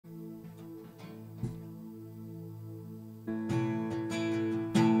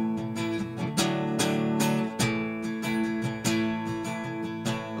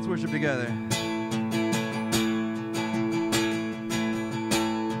worship together.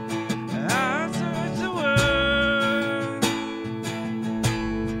 I searched the world,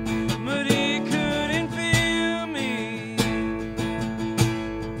 but it couldn't fill me.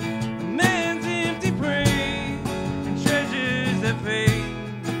 A man's empty praise and treasures that fade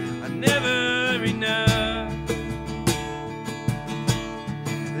are never enough.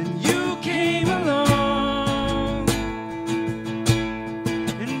 Then you came along.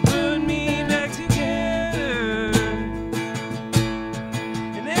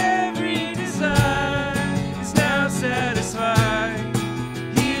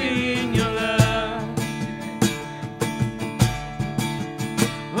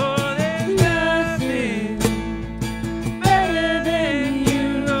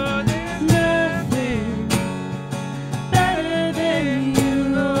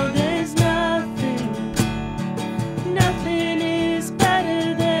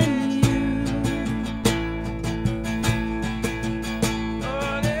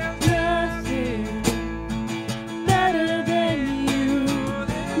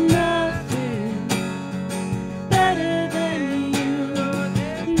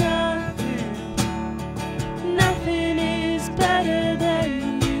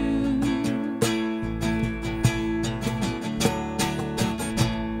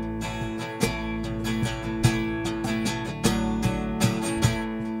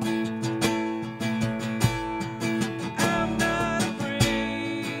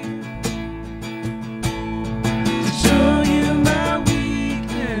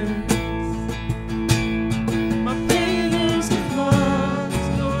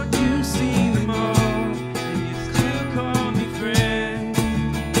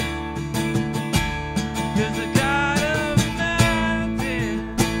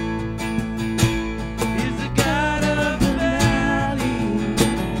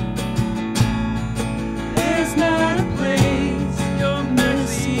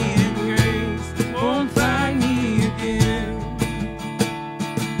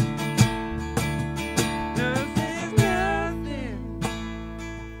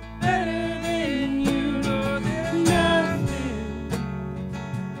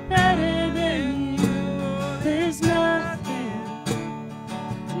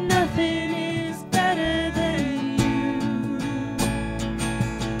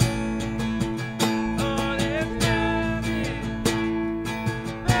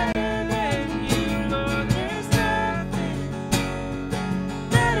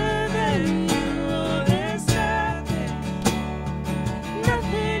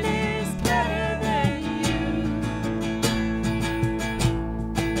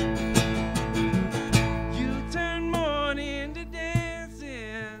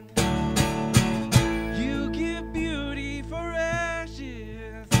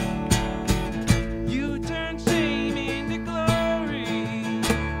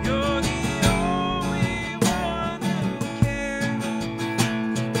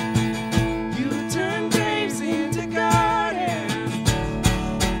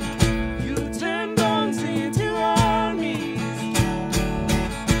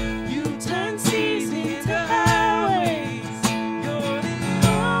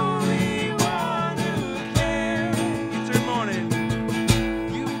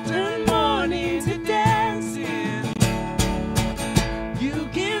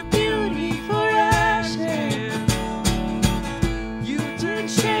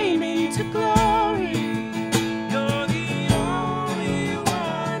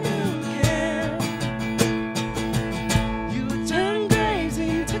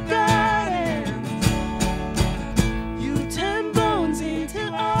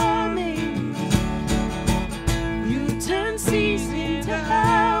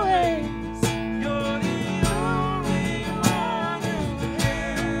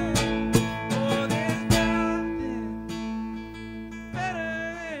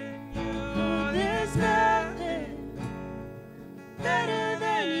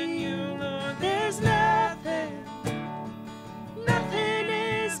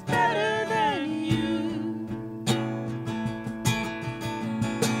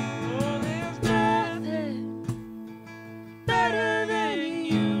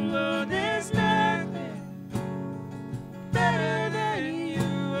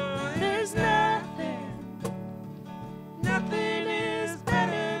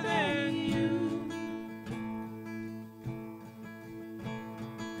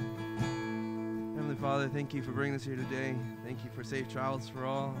 Father, thank you for bringing us here today. Thank you for safe travels for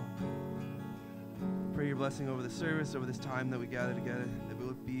all. Pray your blessing over the service, over this time that we gather together, that we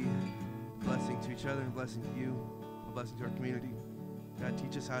will be a blessing to each other, and a blessing to you, a blessing to our community. God,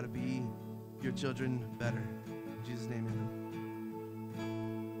 teach us how to be your children better. In Jesus' name, amen.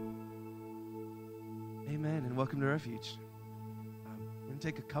 Amen, and welcome to Refuge. We're going to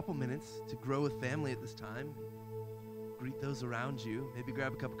take a couple minutes to grow with family at this time. Greet those around you. Maybe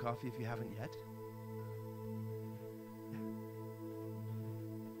grab a cup of coffee if you haven't yet.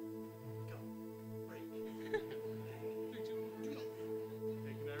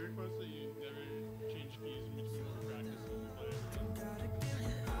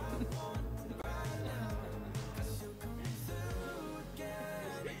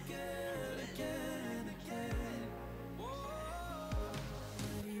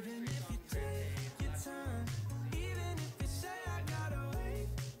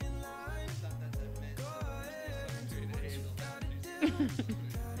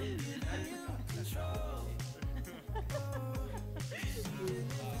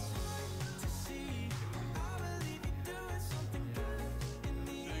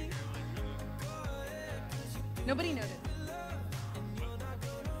 Nobody noticed.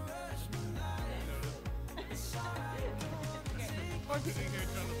 Or people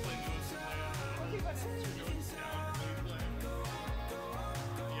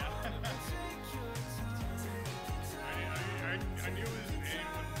I knew his name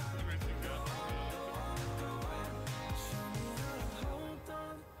when I think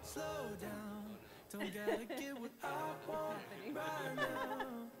Slow down, don't gotta get what I want right now,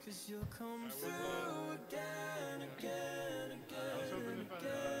 'cause you'll come through again.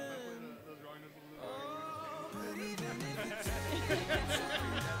 But even if you take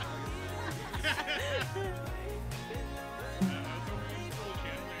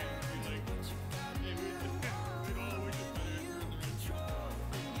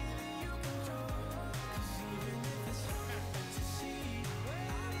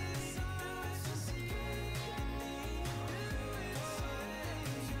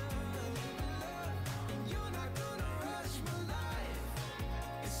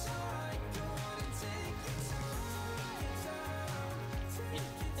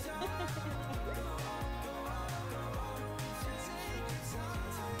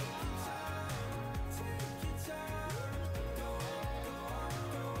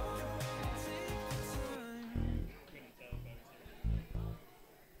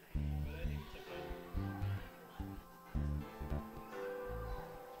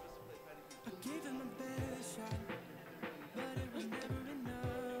gave him a better shot, but it was never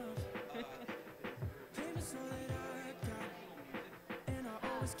enough. Pain was all that I got, and I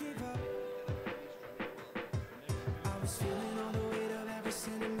always gave up. I was feeling all the weight of every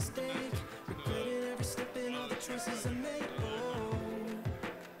sin and mistake, regretting every step in all the choices I made.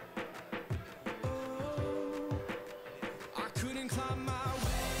 I couldn't climb my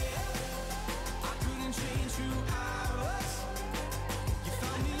way up, I couldn't change who I was. You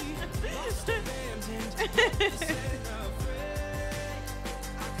found me lost, abandoned, helpless and afraid.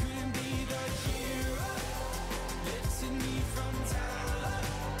 I couldn't be the hero, lifted me from down,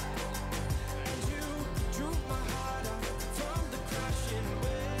 and you drew my heart out from the crashing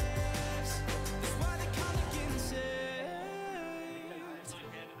waves. That's why they call it getting saved.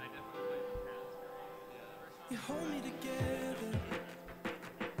 You hold me together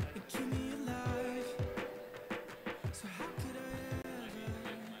and keep me alive. So how could I ever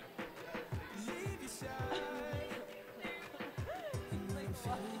leave your side? And when I'm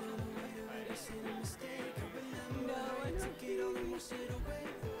feeling all the weight of every sin and mistake, I remember how you took it all and washed it away.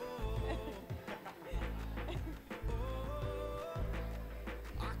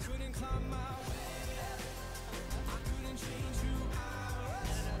 I couldn't climb my way up, I couldn't change who I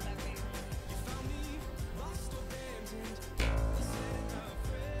was. You found me lost, abandoned, helpless and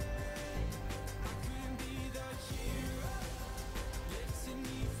afraid. I couldn't be the hero, lifted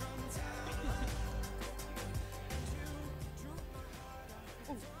me from down, and you drew my heart out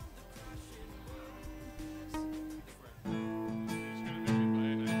from the crashing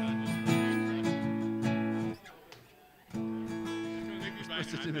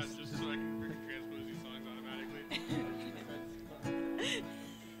just so I can freaking transpose these songs automatically.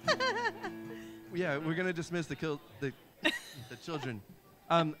 Yeah, we're going to dismiss the children.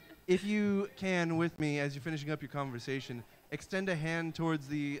 If you can, with me, as you're finishing up your conversation, extend a hand towards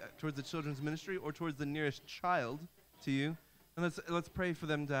the children's ministry or towards the nearest child to you, and let's pray for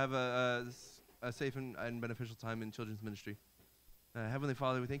them to have a safe and beneficial time in children's ministry. Heavenly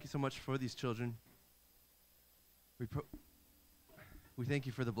Father, we thank you so much for these children. We thank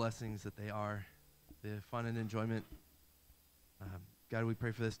you for the blessings that they are, the fun and enjoyment. God, we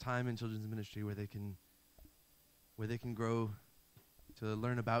pray for this time in children's ministry where they can grow to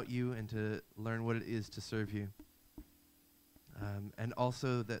learn about you and to learn what it is to serve you. and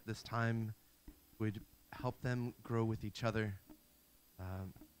also that this time would help them grow with each other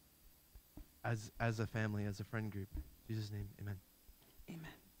as a family, as a friend group. In Jesus' name, amen. Amen.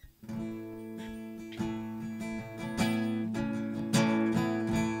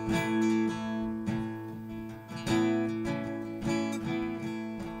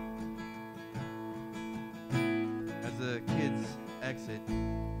 As the kids exit,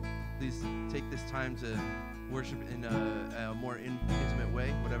 please take this time to worship in a more intimate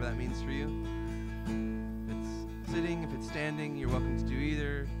way, whatever that means for you. If it's sitting, if it's standing, you're welcome to do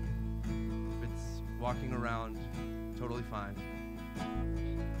either. If it's walking around, totally fine.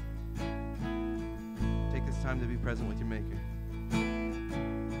 Take this time to be present with your Maker.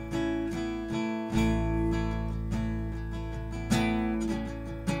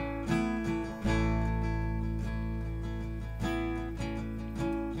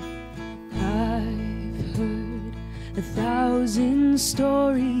 I've heard 1,000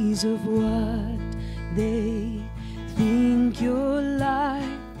 stories of what they think you're like,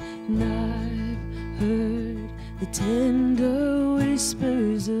 and I've heard the tender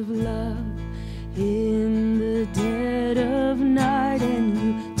whispers of love in the dead of night, and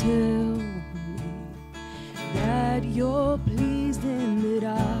you tell me that you're pleased and that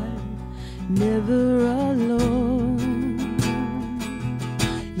I'm never alone.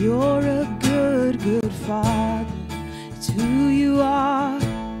 You're a good, good Father. It's who you are.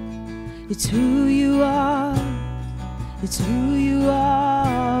 It's who you are. It's who you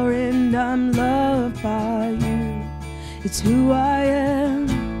are, and I'm loved by you. It's who I am.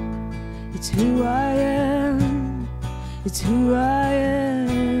 It's who I am. It's who I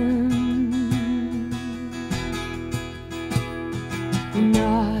am. And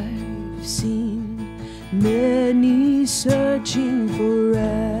I've seen many searching for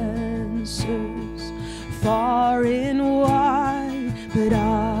answers far and wide, but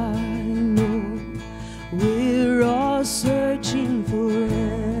I know we're all searching for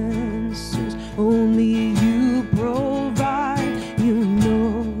answers. Only you provide. You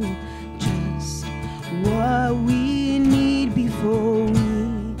know just what we need before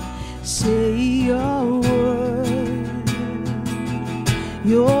we say your word.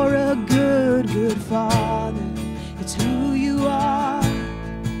 You're a good, good Father. It's who you are.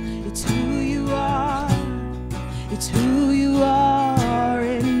 It's who you are. It's who you are,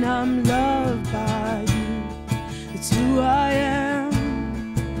 and I'm loved by you. It's who I am.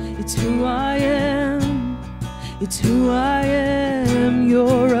 It's who I am. It's who I am.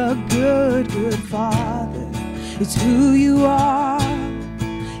 You're a good, good Father. It's who you are.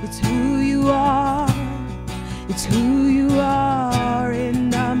 It's who you are. It's who you are,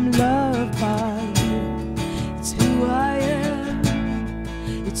 and I'm loved by you. It's who I am.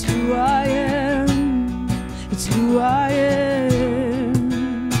 It's who I am. It's who I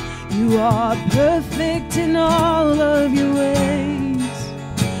am. You are perfect in all of your ways.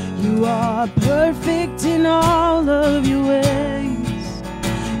 You are perfect in all of your ways.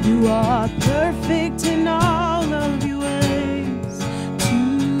 You are perfect in all of your ways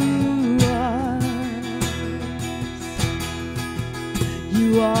to us.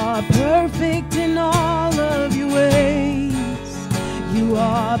 You are perfect in all of your ways. You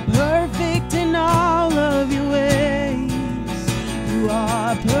are perfect in all of your ways. You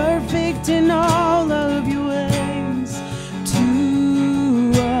are perfect in all of your ways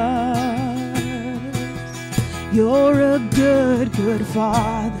to us. You're a good, good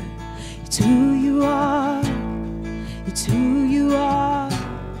Father. It's who you are. It's who you are.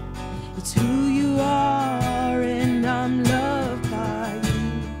 It's who you are, and I'm loved by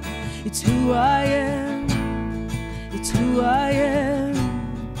you. It's who I am. It's who I am.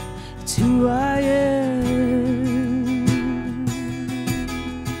 It's who I am.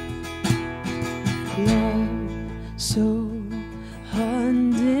 Love so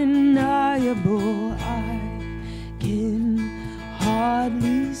undeniable, I can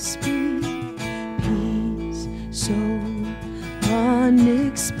hardly speak. Peace so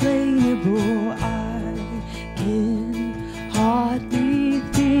unexplainable, I can hardly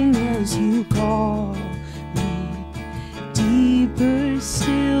think as you call me. Deeper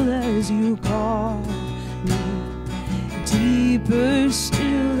still as you call me. Deeper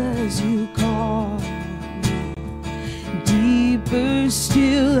still as you call me. Deeper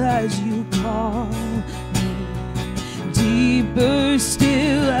still as you call me. Deeper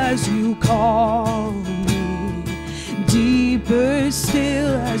still as you call me. Deeper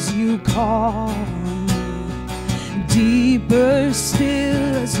still as you call me. Deeper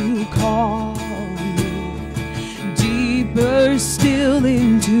still as you call me. Deeper still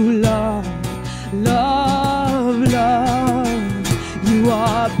into love, love, love.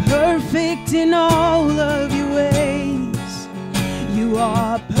 You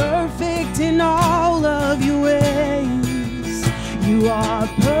are perfect in all of your ways. You are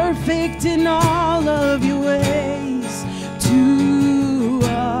perfect in all of your ways to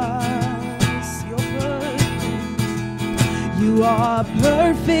us. You're perfect. You are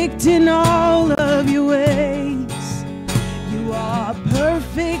perfect in all of your ways. You are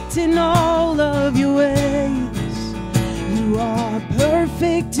perfect in all of your ways. You are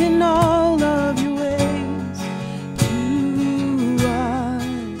perfect in all of your ways to us.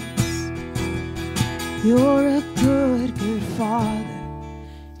 You're a good, good Father.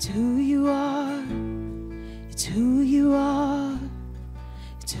 It's who you are. It's who you are.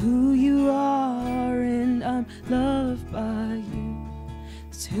 It's who you are, and I'm loved by you.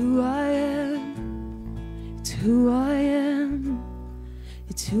 It's who I am. It's who I am.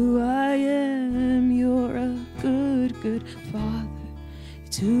 It's who I am. You're a good, good Father.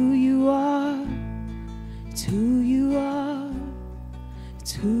 It's who you are. It's who you are.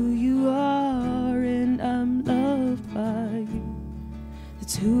 It's who you are, and I'm loved by you.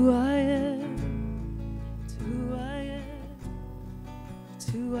 It's who I am. It's who I am. It's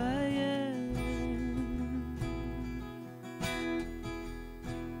who I am.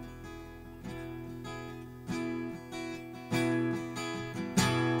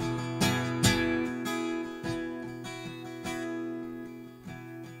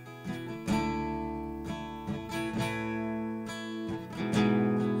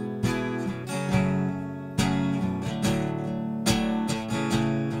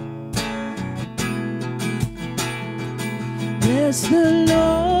 Bless the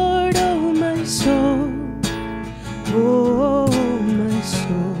Lord, oh my soul, oh my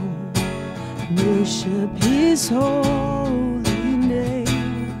soul. Worship His holy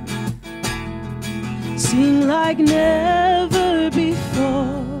name. Sing like never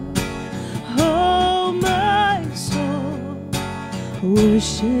before, oh my soul.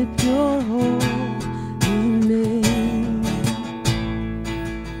 Worship Your holy name.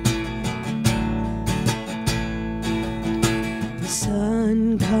 The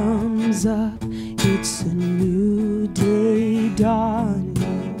sun comes up, it's a new day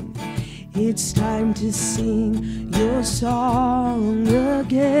dawning. It's time to sing Your song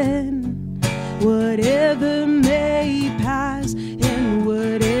again. Whatever may pass and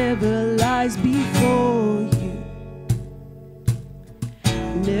whatever lies before you,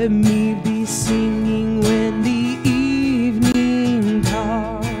 let me be singing when the evening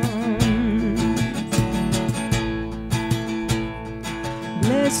comes.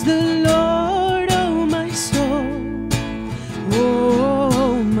 Bless the Lord, oh my soul,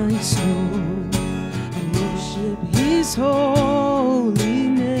 oh my soul. Worship His holy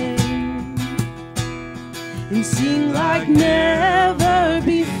name and sing like never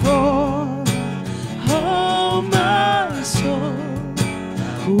before, oh my soul.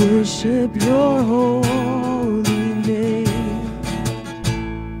 Worship Your holy name.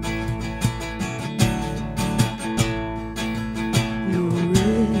 You're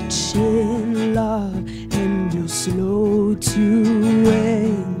rich in love and You're slow to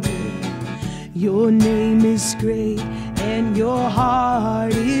anger. Your name is great and Your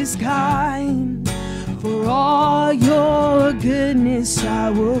heart is kind. For all Your goodness I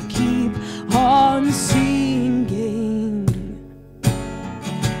will keep on singing.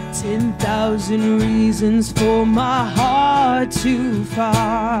 10,000 reasons for my heart to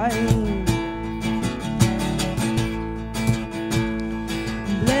find.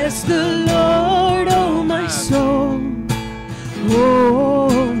 Bless the Lord, oh my soul,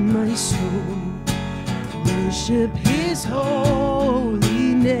 oh my soul. Worship His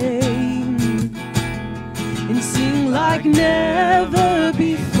holy name and sing like never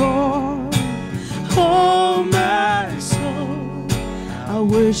before, oh my soul. I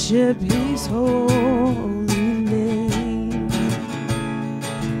worship His holy name.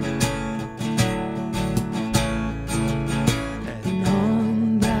 And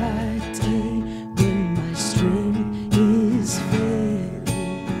on that day when my strength is failing,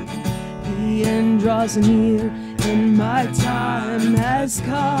 the end draws near and my time has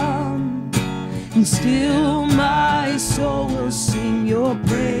come, and still my soul will sing Your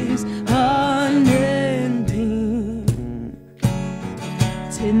praise unending.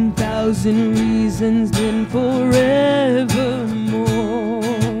 10,000 reasons, then forevermore.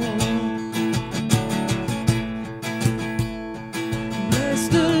 Bless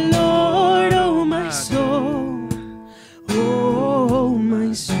the Lord, oh my soul, oh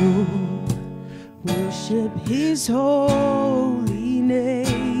my soul. Worship His holy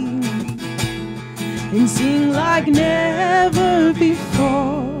name and sing like never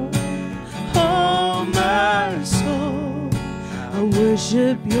before, oh my soul. I I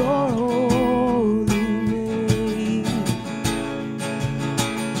worship your holy name.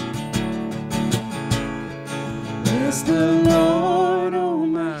 Bless the Lord, oh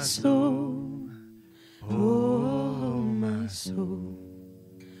my soul, oh my soul,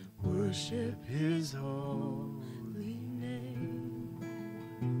 worship his holy name.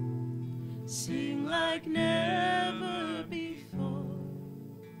 Sing like never before,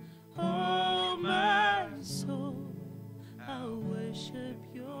 oh my soul, I worship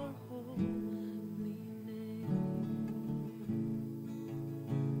your holy name.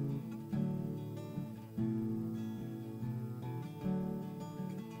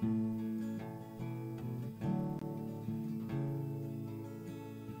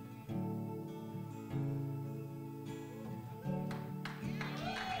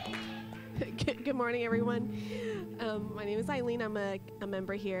 Good morning, everyone. My name is Eileen. I'm a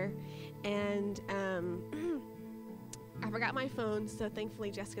member here, and I forgot my phone, so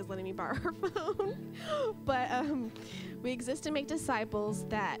thankfully Jessica's letting me borrow her phone. But we exist to make disciples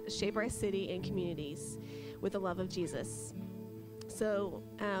that shape our city and communities with the love of Jesus. So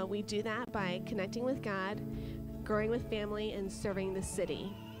we do that by connecting with God, growing with family, and serving the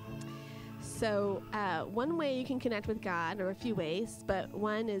city. So one way you can connect with God, or a few ways, but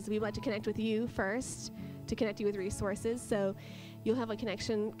one is we want to connect with you first, to connect you with resources. So you'll have a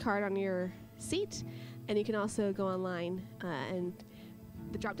connection card on your seat, and you can also go online and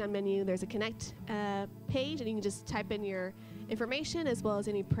the drop-down menu, there's a connect page, and you can just type in your information as well as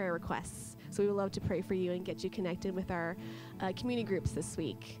any prayer requests. So we would love to pray for you and get you connected with our community groups this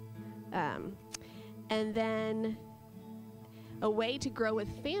week. And then a way to grow with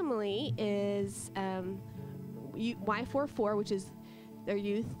family is Y44, which is their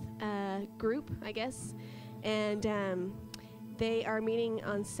youth group, I guess. And they are meeting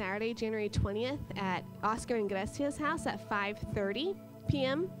on Saturday, January 20th at Oscar and Grecia's house at 5:30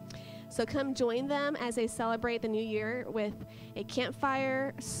 p.m. So come join them as they celebrate the new year with a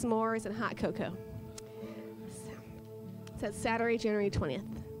campfire, s'mores, and hot cocoa. So it's Saturday, January 20th.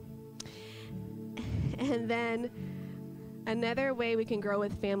 And then another way we can grow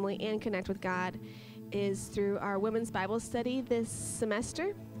with family and connect with God is through our women's Bible study this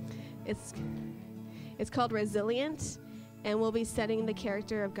semester. It's called Resilient, and we'll be studying the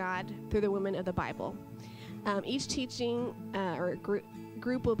character of God through the women of the Bible. Each teaching or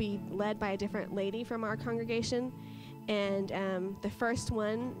group will be led by a different lady from our congregation, and the first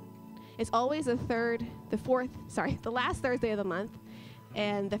one is always the last Thursday of the month,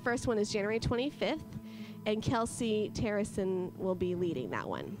 and the first one is January 25th, and Kelsey Terrison will be leading that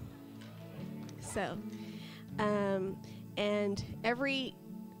one. So, and every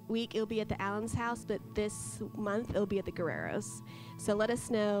week it'll be at the Allen's house, but this month it'll be at the Guerreros. So let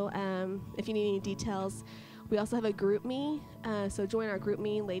us know if you need any details. We also have a group me, so join our group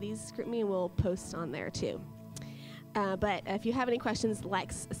me, ladies group me, and we'll post on there too. But if you have any questions,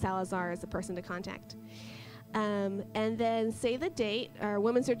 Lex Salazar is the person to contact. And then save the date. Our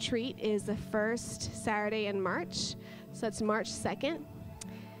women's retreat is the first Saturday in March, so it's March 2nd.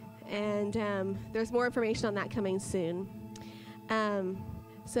 And there's more information on that coming soon.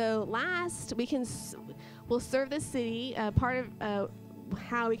 So last, we'll serve the city. Part of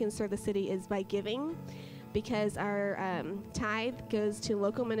how we can serve the city is by giving, because our tithe goes to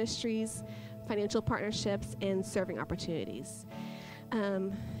local ministries, financial partnerships, and serving opportunities.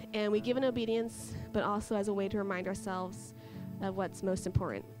 And we give in obedience, but also as a way to remind ourselves of what's most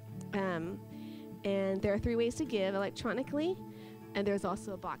important. And there are 3 ways to give: electronically, and there's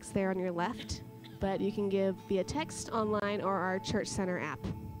also a box there on your left. But you can give via text, online, or our Church Center app.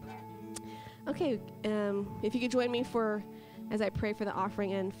 Okay, if you could join me as I pray for the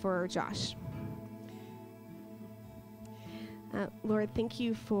offering and for Josh. Lord, thank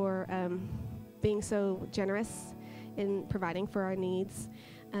you for being so generous in providing for our needs.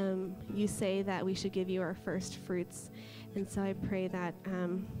 You say that we should give you our first fruits, and so I pray that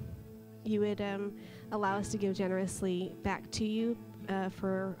you would allow us to give generously back to you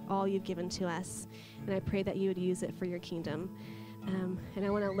for all you've given to us, and I pray that you would use it for your kingdom. And I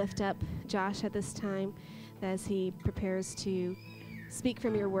want to lift up Josh at this time as he prepares to speak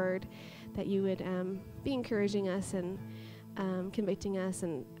from your word, that you would be encouraging us and convicting us,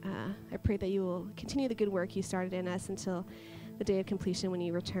 and I pray that you will continue the good work you started in us until the day of completion when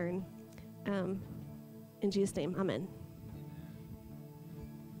you return. In Jesus' name, amen.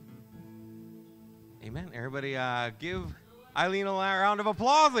 Amen. Everybody give Eileen a round of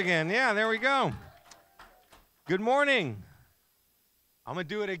applause again. Yeah, there we go. Good morning. I'm going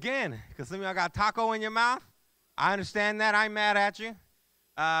to do it again because some of y'all got taco in your mouth. I understand that. I'm mad at you.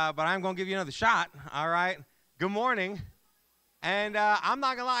 But I'm going to give you another shot. All right. Good morning. And I'm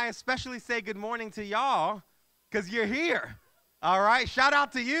not going to lie, I especially say good morning to y'all because you're here. All right? Shout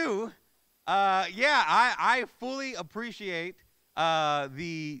out to you. Yeah, I fully appreciate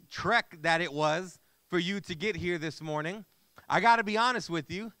the trek that it was for you to get here this morning. I got to be honest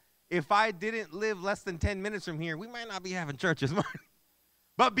with you. If I didn't live less than 10 minutes from here, we might not be having church this morning.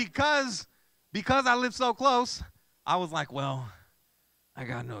 But because I live so close, I was like, well, I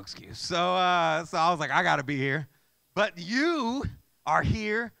got no excuse. So I was like, I got to be here. But you are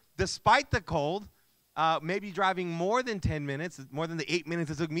here despite the cold, maybe driving more than 10 minutes, more than the 8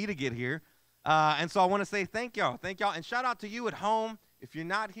 minutes it took me to get here. And so I want to say thank y'all. Thank y'all. And shout out to you at home. If you're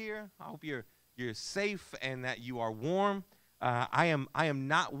not here, I hope you're safe and that you are warm. I am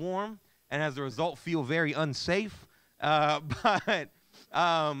not warm, and as a result, feel very unsafe. But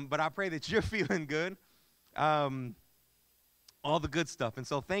I pray that you're feeling good. All the good stuff. And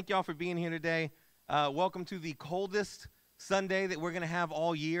so thank y'all for being here today. Welcome to the coldest Sunday that we're going to have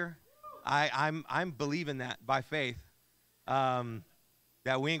all year. I'm believing that by faith,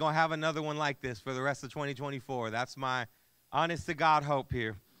 that we ain't going to have another one like this for the rest of 2024. That's my honest to God hope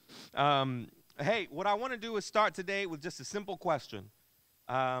here. Hey, what I want to do is start today with just a simple question.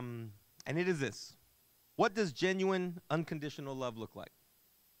 And it is this. What does genuine, unconditional love look like?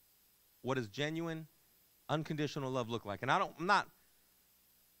 What does genuine, unconditional love look like? And I'm not,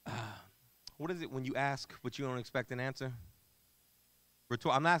 what is it when you ask but you don't expect an answer?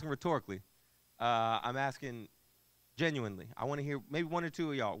 I'm not asking rhetorically. I'm asking genuinely. I want to hear maybe one or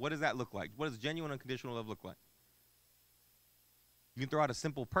two of y'all. What does that look like? What does genuine, unconditional love look like? You can throw out a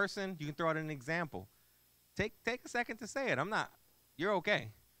simple person. You can throw out an example. Take a second to say it. You're okay.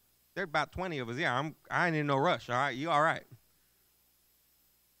 There are about 20 of us. Yeah, I ain't in no rush, all right? You all right.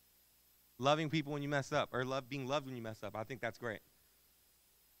 Loving people when you mess up, or being loved when you mess up. I think that's great.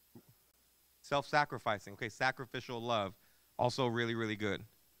 Self-sacrificing. Okay, sacrificial love. Also really, really good.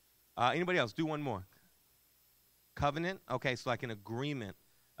 Anybody else? Do one more. Covenant. Okay, so like an agreement,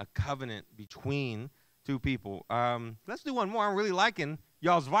 a covenant between two people. Let's do one more. I'm really liking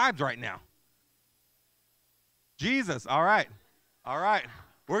y'all's vibes right now. Jesus. All right. All right.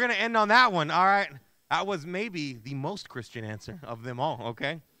 We're going to end on that one. All right. That was maybe the most Christian answer of them all.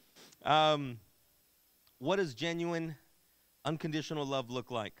 Okay. What does genuine, unconditional love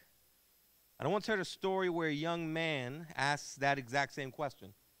look like? I once heard a story where a young man asks that exact same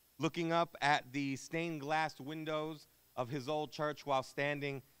question. Looking up at the stained glass windows of his old church while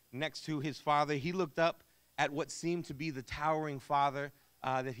standing next to his father, he looked up at what seemed to be the towering father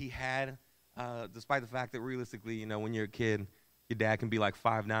that he had, despite the fact that realistically, you know, when you're a kid, your dad can be like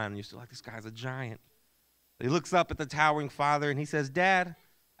 5'9", and you're still like, this guy's a giant. But he looks up at the towering father, and he says, Dad,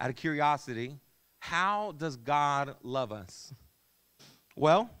 out of curiosity, how does God love us?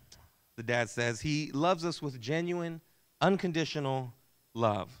 Well, the dad says, he loves us with genuine, unconditional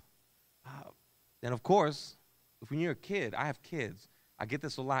love. And of course, when you're a kid, I have kids, I get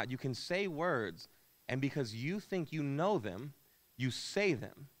this a lot. You can say words, and because you think you know them, you say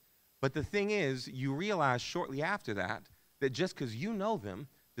them. But the thing is, you realize shortly after that just because you know them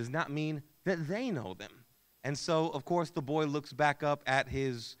does not mean that they know them. And so, of course, the boy looks back up at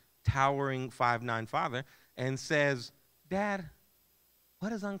his towering 5'9" father and says, Dad, what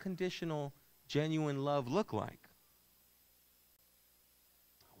does unconditional, genuine love look like?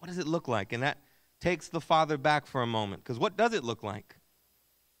 What does it look like? And that takes the father back for a moment, because what does it look like?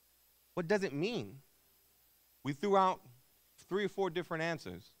 What does it mean? We threw out 3 or 4 different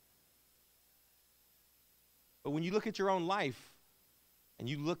answers. But when you look at your own life and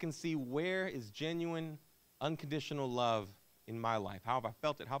you look and see where is genuine, unconditional love in my life, how have I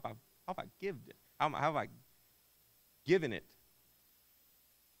felt it? How have I given it? How have I given it?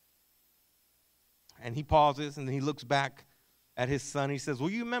 And he pauses and then he looks back at his son. He says, well,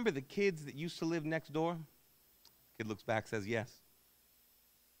 you remember the kids that used to live next door? The kid looks back, says, yes.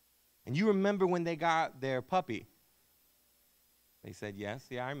 And you remember when they got their puppy? They said, yes.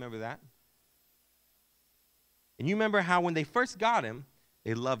 Yeah, I remember that. And you remember how when they first got him,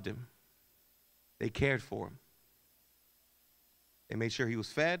 they loved him. They cared for him. They made sure he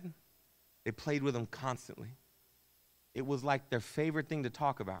was fed. They played with him constantly. It was like their favorite thing to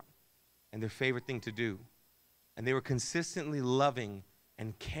talk about and their favorite thing to do. And they were consistently loving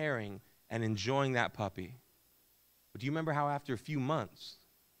and caring and enjoying that puppy. But do you remember how after a few months,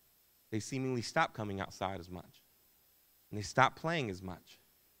 they seemingly stopped coming outside as much? And they stopped playing as much.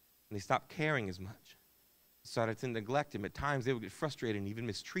 And they stopped caring as much. Started to neglect him. At times, they would get frustrated and even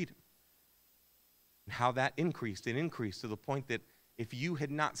mistreat him. And how that increased and increased to the point that if you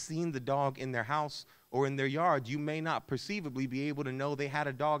had not seen the dog in their house or in their yard, you may not perceivably be able to know they had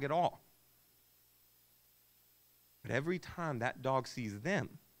a dog at all. But every time that dog sees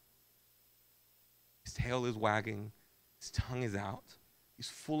them, his tail is wagging, his tongue is out, he's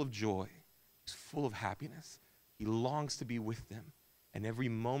full of joy, he's full of happiness. He longs to be with them. And every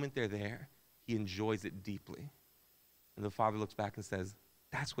moment they're there, he enjoys it deeply. And the father looks back and says,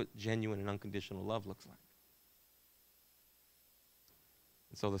 that's what genuine and unconditional love looks like.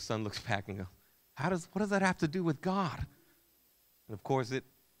 And so the son looks back and goes, what does that have to do with God? And of course,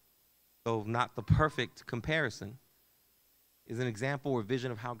 though not the perfect comparison, is an example or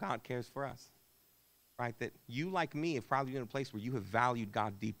vision of how God cares for us. Right? That you, like me, have probably been in a place where you have valued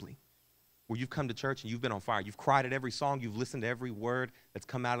God deeply, where you've come to church and you've been on fire. You've cried at every song. You've listened to every word that's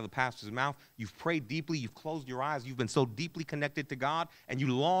come out of the pastor's mouth. You've prayed deeply. You've closed your eyes. You've been so deeply connected to God, and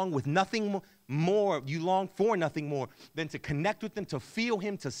you long with nothing more. You long for nothing more than to connect with him, to feel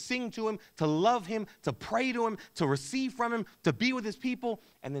him, to sing to him, to love him, to pray to him, to receive from him, to be with his people.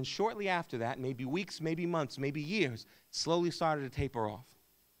 And then shortly after that, maybe weeks, maybe months, maybe years, slowly started to taper off.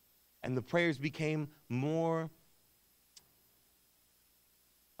 And the prayers became more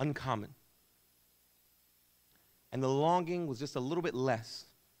uncommon. And the longing was just a little bit less.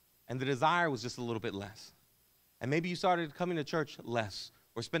 And the desire was just a little bit less. And maybe you started coming to church less,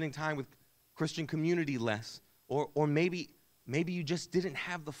 or spending time with Christian community less, or maybe you just didn't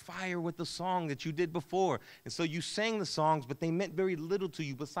have the fire with the song that you did before. And so you sang the songs, but they meant very little to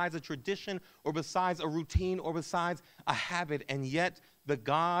you besides a tradition, or besides a routine, or besides a habit. And yet the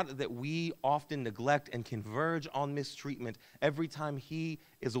God that we often neglect and converge on mistreatment every time he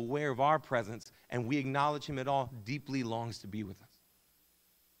is aware of our presence and we acknowledge him at all, deeply longs to be with us.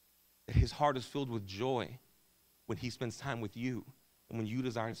 That his heart is filled with joy when he spends time with you and when you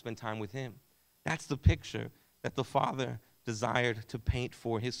desire to spend time with him. That's the picture that the Father desired to paint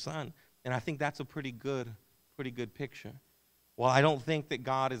for his Son. And I think that's a pretty good picture. While I don't think that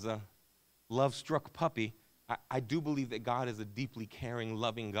God is a love-struck puppy, I do believe that God is a deeply caring,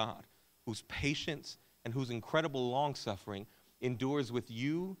 loving God whose patience and whose incredible long-suffering endures with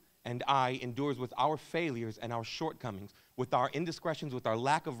you and I, endures with our failures and our shortcomings, with our indiscretions, with our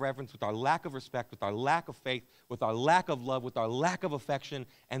lack of reverence, with our lack of respect, with our lack of faith, with our lack of love, with our lack of affection,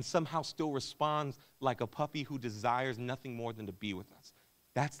 and somehow still responds like a puppy who desires nothing more than to be with us.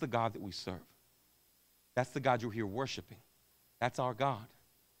 That's the God that we serve. That's the God you're here worshiping. That's our God.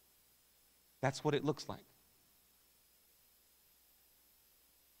 That's what it looks like.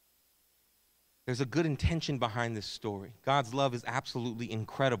 There's a good intention behind this story. God's love is absolutely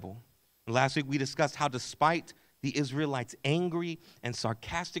incredible. Last week we discussed how despite the Israelites' angry and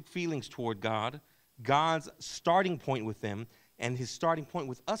sarcastic feelings toward God, God's starting point with them and his starting point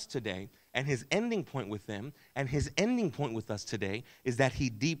with us today and his ending point with them and his ending point with us today is that he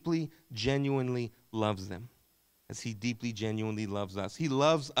deeply, genuinely loves them, as he deeply, genuinely loves us. He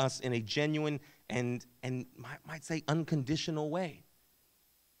loves us in a genuine and might say unconditional way.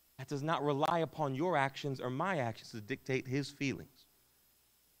 That does not rely upon your actions or my actions to dictate his feelings,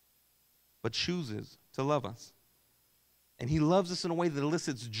 but chooses to love us. And he loves us in a way that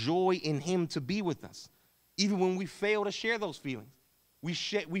elicits joy in him to be with us, even when we fail to share those feelings. We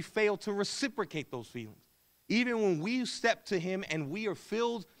fail to reciprocate those feelings. Even when we step to him and we are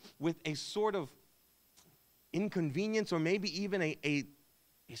filled with a sort of inconvenience or maybe even a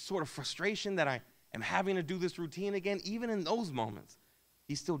sort of frustration that I am having to do this routine again, even in those moments,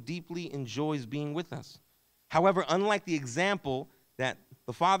 he still deeply enjoys being with us. However, unlike the example that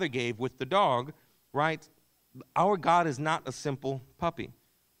the Father gave with the dog, right, our God is not a simple puppy.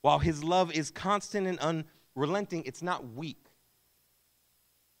 While his love is constant and unrelenting, it's not weak.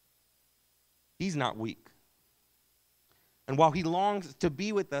 He's not weak. And while he longs to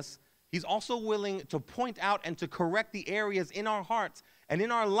be with us, he's also willing to point out and to correct the areas in our hearts and in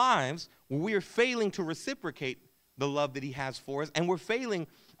our lives where we are failing to reciprocate the love that he has for us, and we're failing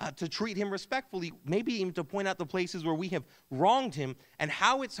to treat him respectfully, maybe even to point out the places where we have wronged him and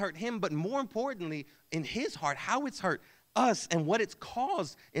how it's hurt him, but more importantly, in his heart, how it's hurt us and what it's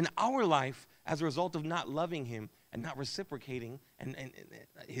caused in our life as a result of not loving him and not reciprocating and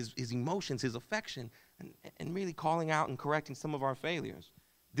his emotions, his affection, and really calling out and correcting some of our failures.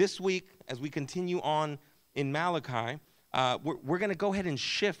 This week, as we continue on in Malachi, we're going to go ahead and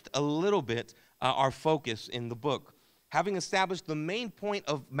shift a little bit our focus in the book, having established the main point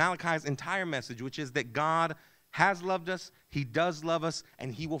of Malachi's entire message, which is that God has loved us, he does love us,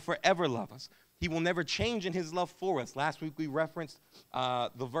 and he will forever love us. He will never change in his love for us. Last week we referenced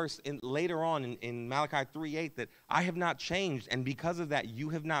the verse later on in Malachi 3:8 that I have not changed, and because of that you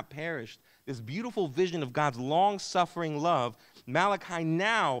have not perished. This beautiful vision of God's long-suffering love, Malachi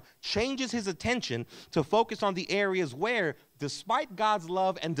now changes his attention to focus on the areas where, despite God's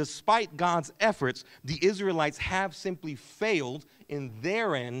love and despite God's efforts, the Israelites have simply failed in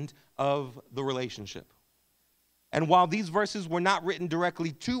their end of the relationship. And while these verses were not written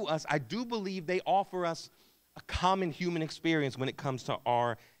directly to us, I do believe they offer us a common human experience when it comes to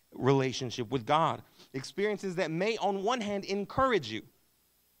our relationship with God. Experiences that may, on one hand, encourage you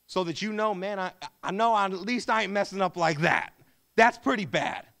so that you know, man, I know at least I ain't messing up like that. That's pretty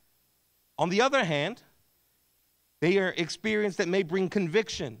bad. On the other hand, they are experiences that may bring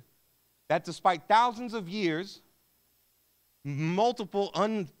conviction that despite thousands of years, multiple,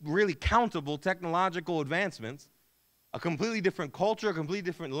 really countable technological advancements, a completely different culture, a completely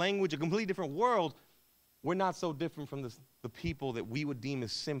different language, a completely different world, we're not so different from the people that we would deem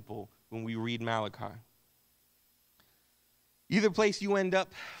as simple when we read Malachi. Either place you end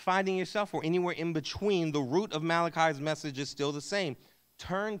up finding yourself or anywhere in between, the root of Malachi's message is still the same.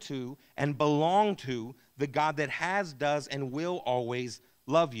 Turn to and belong to the God that has, does, and will always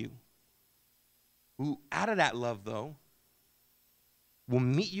love you. Who, out of that love, though, will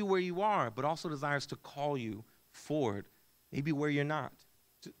meet you where you are, but also desires to call you forward, maybe where you're not,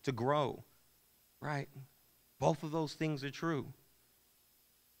 to grow, right? Both of those things are true.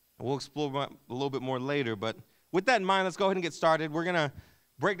 We'll explore a little bit more later, but with that in mind, let's go ahead and get started. We're going to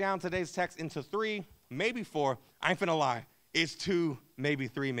break down today's text into 3, maybe 4. I ain't finna lie. It's 2, maybe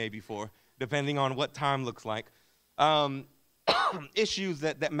 3, maybe 4, depending on what time looks like. Issues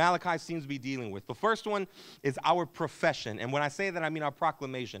that Malachi seems to be dealing with. The first one is our profession. And when I say that, I mean our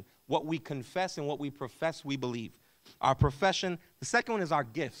proclamation. What we confess and what we profess we believe. Our profession. The second one is our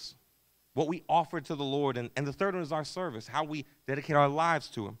gifts. What we offer to the Lord. And the third one is our service. How we dedicate our lives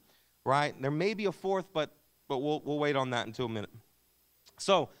to him. Right? There may be a fourth, but we'll wait on that until a minute.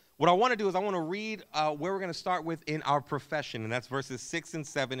 So what I want to do is I want to read where we're going to start with in our profession, and that's verses 6 and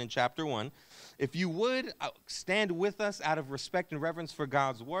 7 in chapter 1. If you would, stand with us out of respect and reverence for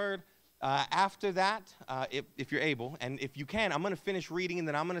God's word. After that, if you're able, and if you can, I'm going to finish reading, and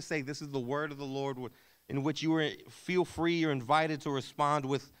then I'm going to say this is the word of the Lord, in which you feel free, you're invited to respond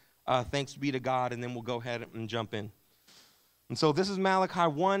with thanks be to God, and then we'll go ahead and jump in. And so this is Malachi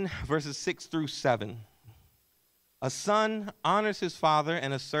 1, verses 6 through 7. A son honors his father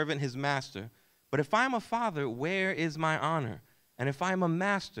and a servant his master. But if I am a father, where is my honor? And if I am a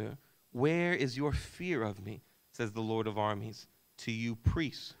master, where is your fear of me? Says the Lord of armies. To you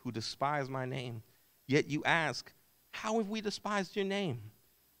priests who despise my name. Yet you ask, how have we despised your name?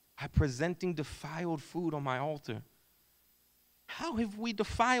 By presenting defiled food on my altar. How have we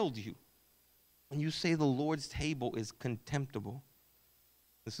defiled you? When you say the Lord's table is contemptible.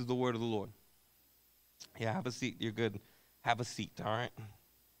 This is the word of the Lord. Yeah, have a seat. You're good. Have a seat, all right?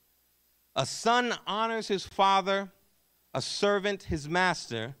 A son honors his father, a servant his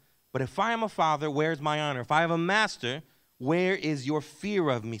master. But if I am a father, where is my honor? If I have a master, where is your fear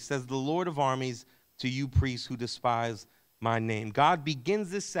of me? Says the Lord of armies to you priests who despise my name. God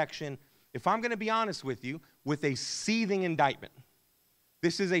begins this section, if I'm going to be honest with you, with a seething indictment.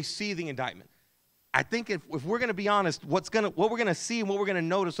 This is a seething indictment. I think if we're going to be honest, what we're going to see and what we're going to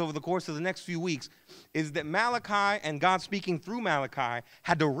notice over the course of the next few weeks is that Malachi and God speaking through Malachi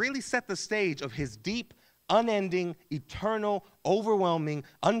had to really set the stage of his deep, unending, eternal, overwhelming,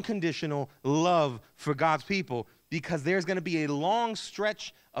 unconditional love for God's people, because there's going to be a long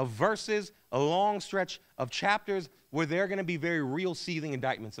stretch of verses, a long stretch of chapters where there are going to be very real seething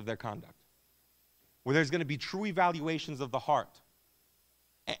indictments of their conduct, where there's going to be true evaluations of the heart.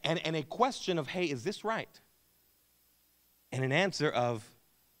 And a question of, hey, is this right? And an answer of,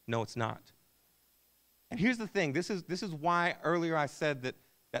 no, it's not. And here's the thing. This is why earlier I said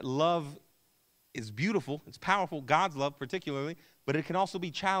that love is beautiful. It's powerful, God's love particularly, but it can also be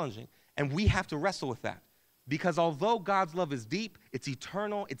challenging. And we have to wrestle with that. Because although God's love is deep, it's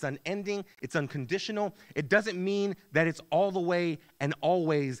eternal, it's unending, it's unconditional, it doesn't mean that it's all the way and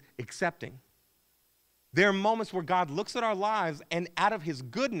always accepting. There are moments where God looks at our lives and out of his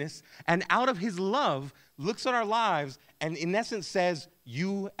goodness and out of his love looks at our lives and in essence says,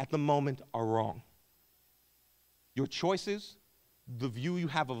 you at the moment are wrong. Your choices, the view you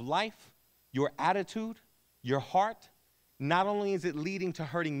have of life, your attitude, your heart, not only is it leading to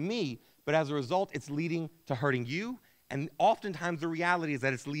hurting me, but as a result, it's leading to hurting you. And oftentimes the reality is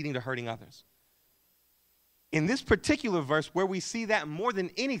that it's leading to hurting others. In this particular verse, where we see that more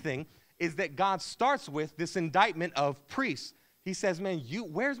than anything, is that God starts with this indictment of priests. He says, man,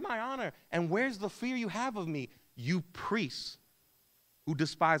 where's my honor? And where's the fear you have of me? You priests who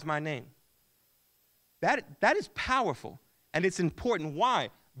despise my name. That is powerful, and it's important. Why?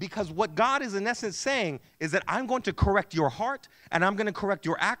 Because what God is in essence saying is that I'm going to correct your heart, and I'm going to correct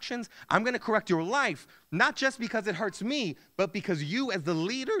your actions. I'm going to correct your life, not just because it hurts me, but because you as the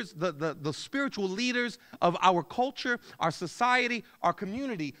leaders, the spiritual leaders of our culture, our society, our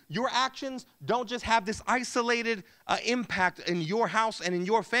community, your actions don't just have this isolated impact in your house and in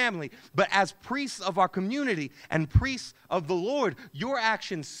your family, but as priests of our community and priests of the Lord, your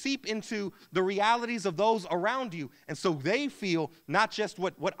actions seep into the realities of those around you. And so they feel not just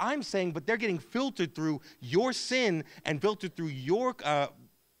what I'm saying, but they're getting filtered through your sin and filtered through your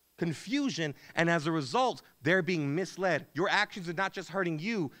confusion, and as a result, they're being misled. Your actions are not just hurting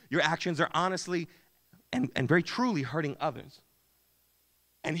you, your actions are honestly and very truly hurting others.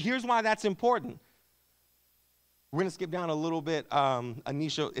 And here's why that's important. We're going to skip down a little bit.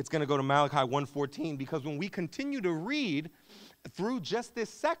 Anisha, it's going to go to Malachi 1:14, because when we continue to read through just this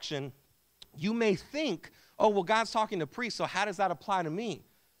section, you may think, oh, well, God's talking to priests, so how does that apply to me?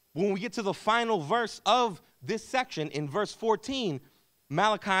 When we get to the final verse of this section, in verse 14,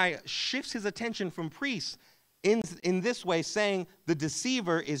 Malachi shifts his attention from priests in this way, saying, the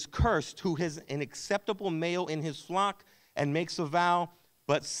deceiver is cursed who has an acceptable male in his flock and makes a vow,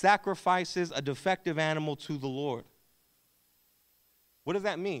 but sacrifices a defective animal to the Lord. What does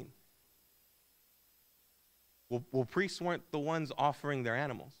that mean? Well, priests weren't the ones offering their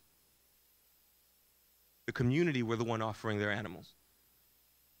animals. The community were the one offering their animals.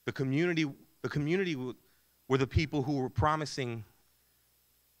 The community were the people who were promising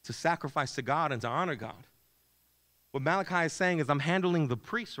to sacrifice to God and to honor God. What Malachi is saying is, I'm handling the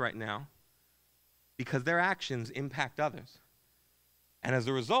priests right now because their actions impact others. And as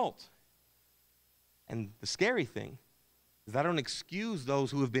a result, and the scary thing is I don't excuse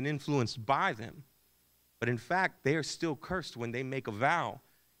those who have been influenced by them, but in fact, they are still cursed when they make a vow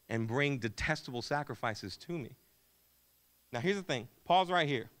and bring detestable sacrifices to me. Now, here's the thing. Pause right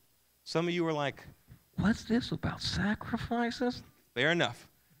here. Some of you are like, what's this about sacrifices? Fair enough.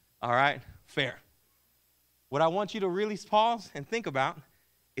 All right, fair. What I want you to really pause and think about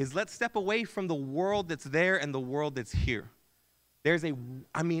is, let's step away from the world that's there and the world that's here. There's a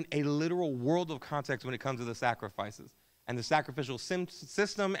literal world of context when it comes to the sacrifices and the sacrificial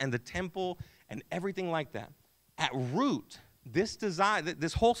system and the temple and everything like that. At root,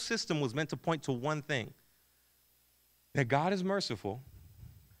 this whole system was meant to point to one thing: that God is merciful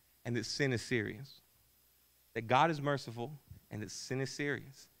and that sin is serious. That God is merciful and that sin is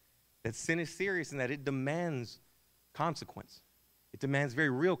serious. That sin is serious and that it demands consequence. It demands very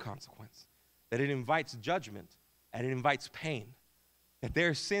real consequence. That it invites judgment and it invites pain. That there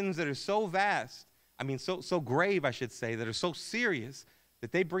are sins that are so vast, so grave, I should say, that are so serious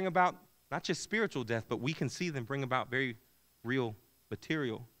that they bring about not just spiritual death, but we can see them bring about very real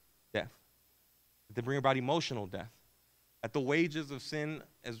material death. That they bring about emotional death. That the wages of sin,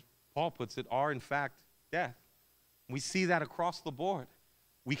 as Paul puts it, are in fact death. We see that across the board.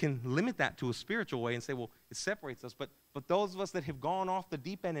 We can limit that to a spiritual way and say, well, it separates us. But those of us that have gone off the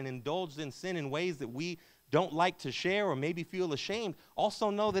deep end and indulged in sin in ways that we don't like to share or maybe feel ashamed also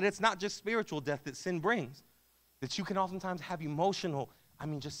know that it's not just spiritual death that sin brings. That you can oftentimes have emotional,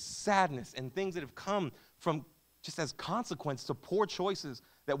 just sadness and things that have come from just as consequence to poor choices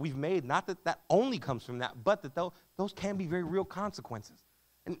that we've made. Not that that only comes from that, but that those can be very real consequences.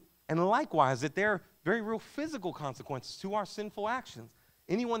 And likewise, that there are very real physical consequences to our sinful actions.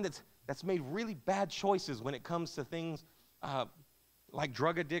 Anyone that's made really bad choices when it comes to things like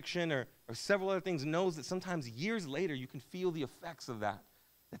drug addiction or several other things knows that sometimes years later you can feel the effects of that.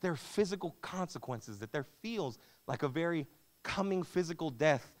 That there are physical consequences, that there feels like a very coming physical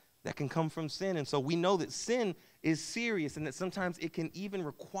death that can come from sin. And so we know that sin is serious and that sometimes it can even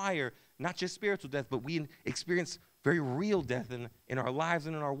require not just spiritual death, but we experience very real death in our lives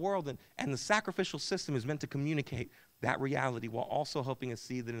and in our world. And the sacrificial system is meant to communicate that reality while also helping us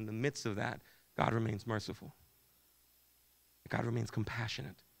see that in the midst of that, God remains merciful. That God remains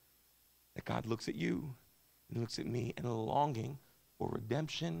compassionate. That God looks at you and looks at me, and a longing for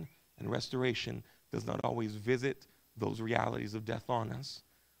redemption and restoration does not always visit those realities of death on us,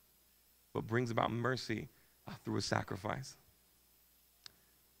 but brings about mercy through a sacrifice.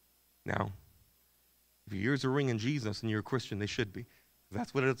 Now, if your ears are ringing Jesus and you're a Christian, they should be.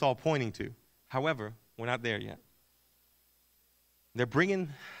 That's what it's all pointing to. However, we're not there yet. They're bringing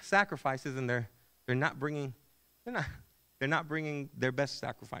sacrifices, and they're not bringing their best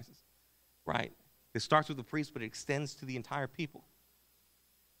sacrifices, right? It starts with the priest, but it extends to the entire people.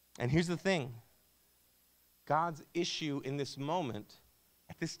 And here's the thing: God's issue in this moment,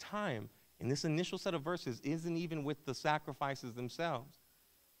 at this time, in this initial set of verses, isn't even with the sacrifices themselves.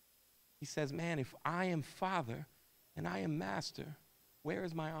 He says, man, if I am Father and I am Master, where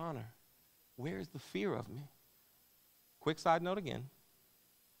is my honor? Where is the fear of me? Quick side note again.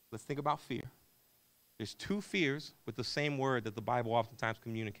 Let's think about fear. There's two fears with the same word that the Bible oftentimes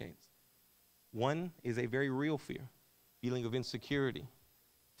communicates. One is a very real fear, feeling of insecurity,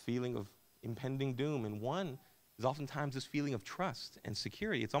 feeling of impending doom. And one is oftentimes this feeling of trust and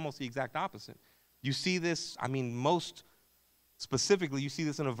security. It's almost the exact opposite. You see this, most specifically, you see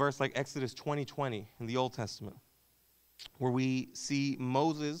this in a verse like Exodus 20:20 in the Old Testament, where we see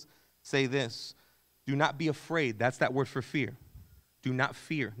Moses say this, do not be afraid. That's that word for fear. Do not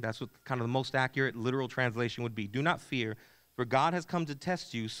fear. That's what kind of the most accurate literal translation would be. Do not fear, for God has come to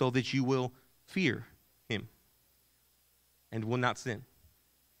test you so that you will fear him and will not sin.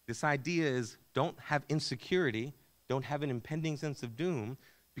 This idea is don't have insecurity, don't have an impending sense of doom,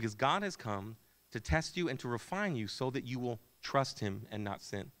 because God has come to test you and to refine you so that you will trust him and not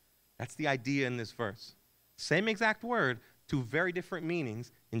sin. That's the idea in this verse. Same exact word, two very different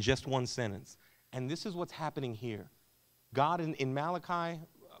meanings in just one sentence. And this is what's happening here. God in Malachi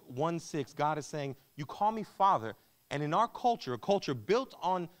 1:6, God is saying, you call me Father. And in our culture, a culture built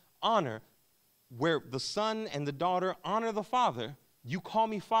on honor, where the son and the daughter honor the father, you call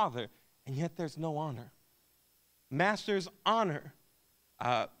me Father, and yet there's no honor. Masters honor,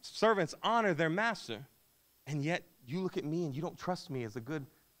 servants honor their master, and yet you look at me and you don't trust me as a good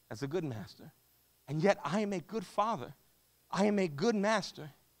master. And yet I am a good father. I am a good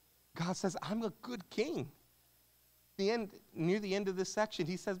master. God says, I'm a good king. Near the end of this section,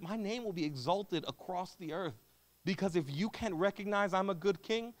 he says, my name will be exalted across the earth. Because if you can't recognize I'm a good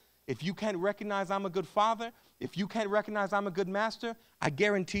king, if you can't recognize I'm a good father, if you can't recognize I'm a good master, I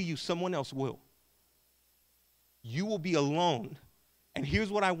guarantee you someone else will. You will be alone. And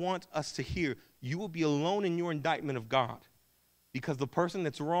here's what I want us to hear. You will be alone in your indictment of God. Because the person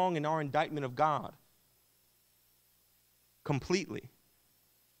that's wrong in our indictment of God completely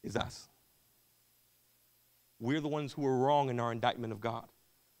is us. We're the ones who are wrong in our indictment of God.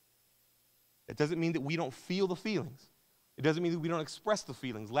 It doesn't mean that we don't feel the feelings. It doesn't mean that we don't express the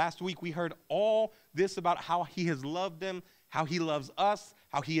feelings. Last week we heard all this about how he has loved them, how he loves us,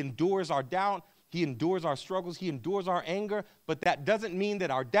 how he endures our doubt, he endures our struggles, he endures our anger, but that doesn't mean that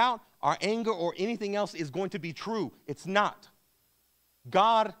our doubt, our anger, or anything else is going to be true. It's not.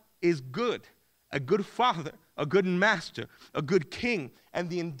 God is good, a good father, a good master, a good king, and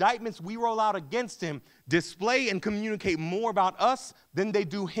the indictments we roll out against him display and communicate more about us than they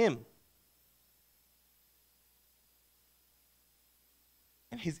do him.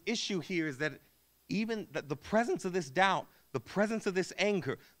 And his issue here is that even the presence of this doubt, the presence of this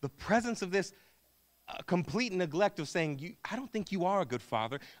anger, the presence of this complete neglect of saying, I don't think you are a good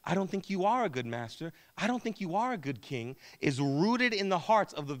father, I don't think you are a good master, I don't think you are a good king, is rooted in the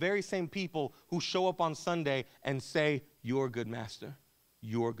hearts of the very same people who show up on Sunday and say, you're a good master,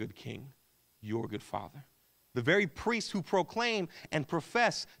 you're a good king, you're a good father. The very priests who proclaim and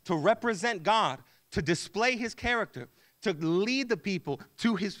profess to represent God, to display his character, to lead the people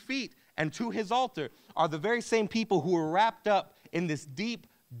to his feet and to his altar, are the very same people who are wrapped up in this deep,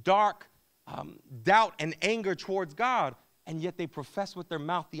 dark doubt and anger towards God, and yet they profess with their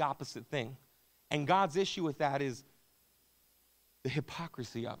mouth the opposite thing. And God's issue with that is the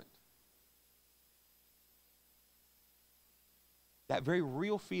hypocrisy of it. That very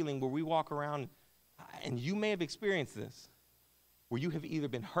real feeling where we walk around, and you may have experienced this, where you have either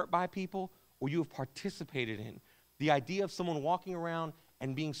been hurt by people or you have participated in. The idea of someone walking around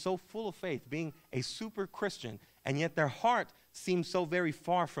and being so full of faith, being a super Christian, and yet their heart seems so very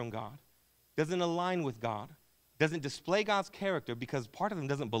far from God, doesn't align with God, doesn't display God's character because part of them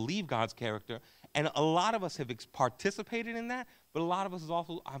doesn't believe God's character. And a lot of us have participated in that, but a lot of us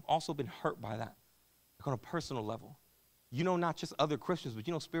have also been hurt by that, like on a personal level. You know, not just other Christians, but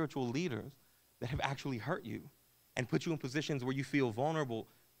you know spiritual leaders that have actually hurt you and put you in positions where you feel vulnerable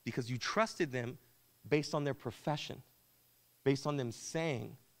because you trusted them based on their profession, based on them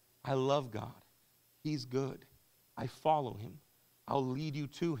saying, I love God, he's good, I follow him, I'll lead you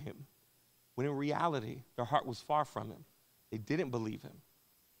to him. When in reality, their heart was far from him. They didn't believe him.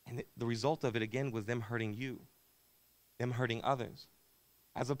 And the result of it, again, was them hurting you, them hurting others.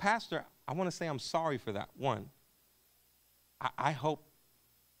 As a pastor, I want to say I'm sorry for that. One, I hope,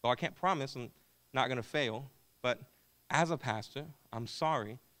 though I can't promise I'm not going to fail, but as a pastor, I'm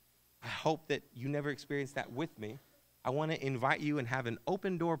sorry. I hope that you never experience that with me. I want to invite you and have an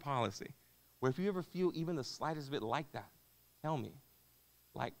open door policy where if you ever feel even the slightest bit like that, tell me.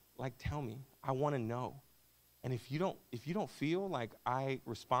 Like tell me. I want to know. And if you don't feel like I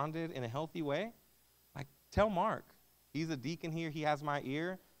responded in a healthy way, like tell Mark. He's a deacon here. He has my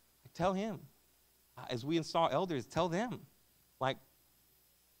ear. Tell him. As we install elders, tell them. Like,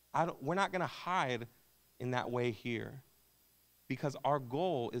 we're not going to hide in that way here, because our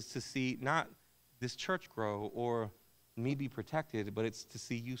goal is to see not this church grow or me be protected, but it's to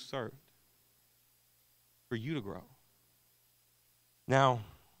see you served, for you to grow. Now,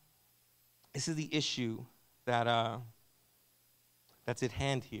 this is the issue that that's at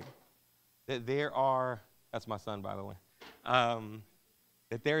hand here. That there are, that's my son, by the way,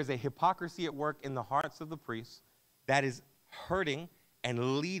 that there is a hypocrisy at work in the hearts of the priests that is hurting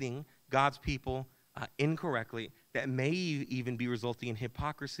and leading God's people incorrectly, that may even be resulting in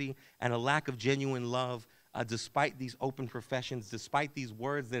hypocrisy and a lack of genuine love, despite these open professions, despite these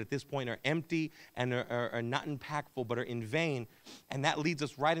words that at this point are empty and are not impactful but are in vain. And that leads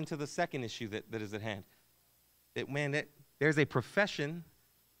us right into the second issue that is at hand. That there's a profession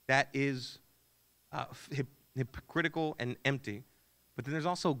that is hypocritical and empty, but then there's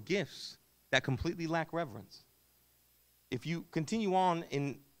also gifts that completely lack reverence. If you continue on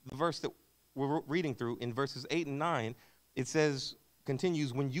in the verse that we're reading through, in verses 8 and 9, it says,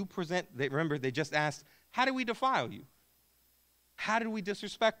 continues, when you present, remember, they just asked, how did we defile you? How did we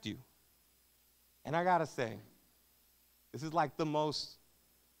disrespect you? And I gotta say, this is like the most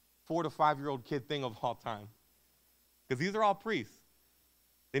 4 to 5-year-old kid thing of all time. Because these are all priests.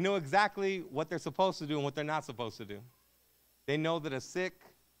 They know exactly what they're supposed to do and what they're not supposed to do. They know that a sick,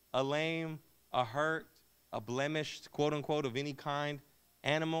 a lame, a hurt, a blemished, quote unquote, of any kind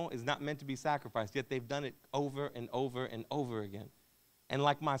animal is not meant to be sacrificed, yet they've done it over and over and over again. And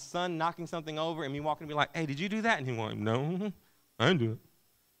like my son knocking something over and me walking to be like, hey, did you do that? And he went, no, I didn't do it.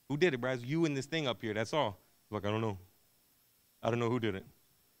 Who did it, Braz? You and this thing up here, that's all. Like, I don't know. I don't know who did it.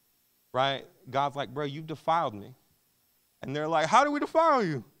 Right? God's like, bro, you've defiled me. And they're like, how do we defile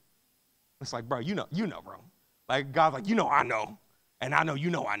you? It's like, bro, you know, bro. Like, God's like, I know. And I know,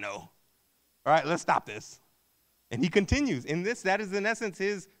 I know. All right, let's stop this. And he continues. In this, that is in essence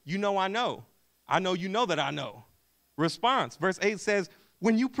his, I know. I know you know that I know. Response. Verse 8 says,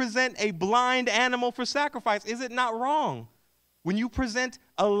 when you present a blind animal for sacrifice, is it not wrong? When you present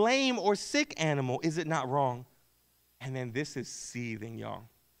a lame or sick animal, is it not wrong? And then this is seething, y'all.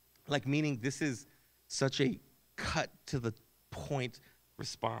 Like, meaning this is such a cut to the point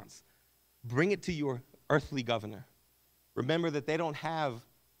response. Bring it to your earthly governor. Remember that they don't have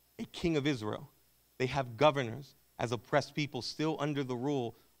a king of Israel. They have governors as oppressed people still under the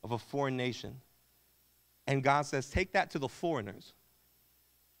rule of a foreign nation. And God says, take that to the foreigners.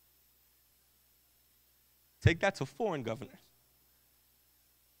 Take that to foreign governors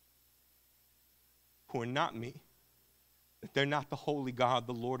who are not me, that they're not the holy God,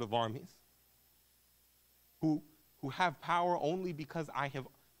 the Lord of armies, who have power only because I have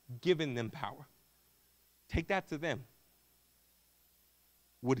given them power. Take that to them.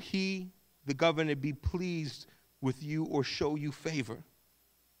 Would he, the governor, be pleased with you or show you favor?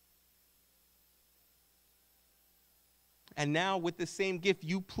 And now with the same gift,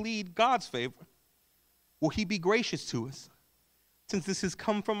 you plead God's favor. Will he be gracious to us, since this has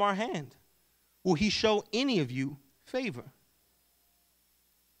come from our hand? Will he show any of you favor?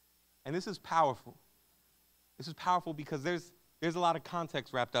 And this is powerful. This is powerful because there's a lot of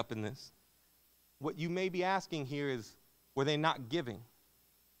context wrapped up in this. What you may be asking here is, were they not giving?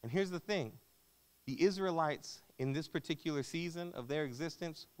 And here's the thing. The Israelites in this particular season of their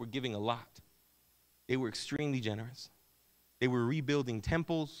existence were giving a lot. They were extremely generous. They were rebuilding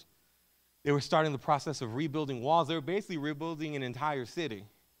temples. They were starting the process of rebuilding walls. They were basically rebuilding an entire city,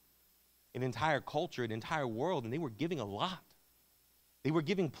 an entire culture, an entire world, and they were giving a lot. They were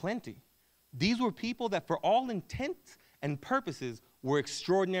giving plenty. These were people that for all intents and purposes were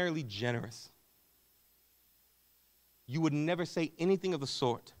extraordinarily generous. You would never say anything of the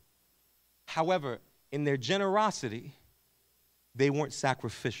sort. However, in their generosity, they weren't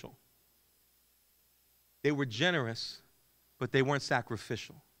sacrificial. They were generous, but they weren't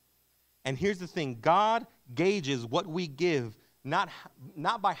sacrificial. And here's the thing. God gauges what we give not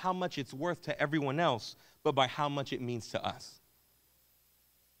by how much it's worth to everyone else, but by how much it means to us.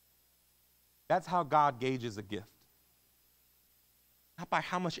 That's how God gauges a gift. Not by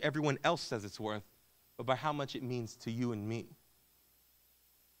how much everyone else says it's worth, but by how much it means to you and me.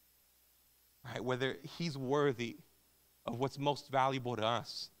 Right? Whether he's worthy of what's most valuable to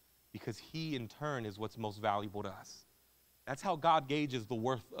us, because he in turn is what's most valuable to us. That's how God gauges the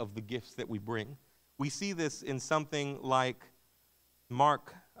worth of the gifts that we bring. We see this in something like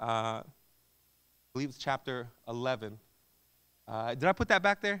Mark, I believe it's chapter 11. Did I put that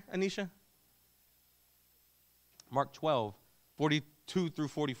back there, Anisha? Mark 12, 42 through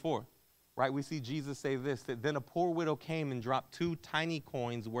 44, right? We see Jesus say this, that then a poor widow came and dropped 2 tiny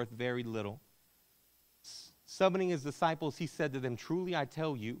coins worth very little. Summoning his disciples, he said to them, truly I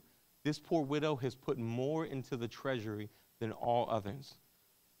tell you, this poor widow has put more into the treasury than all others.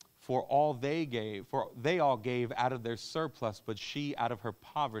 For they all gave out of their surplus, but she out of her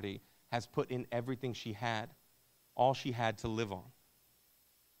poverty has put in everything she had, all she had to live on.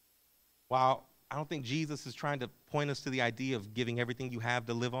 While I don't think Jesus is trying to point us to the idea of giving everything you have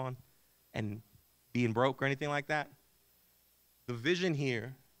to live on and being broke or anything like that, the vision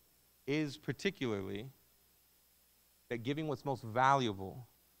here is particularly that giving what's most valuable,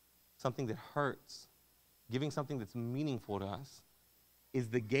 something that hurts, giving something that's meaningful to us, is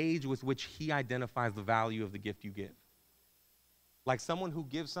the gauge with which he identifies the value of the gift you give. Like someone who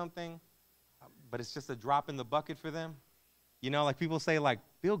gives something, but it's just a drop in the bucket for them. You know, like people say, like,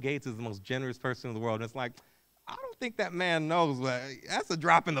 Bill Gates is the most generous person in the world. And it's like, I don't think that man knows. That's a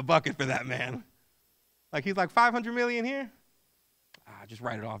drop in the bucket for that man. Like, he's like, 500 million here? Just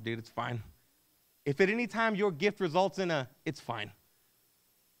write it off, dude. It's fine. If at any time your gift results in it's fine,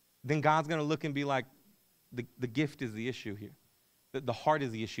 then God's going to look and be like, the gift is the issue here. The heart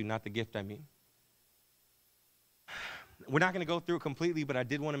is the issue, not the gift, I mean. We're not going to go through it completely, but I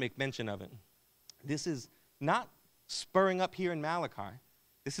did want to make mention of it. This is not spurring up here in Malachi.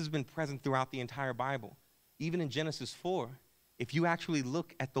 This has been present throughout the entire Bible. Even in Genesis 4, if you actually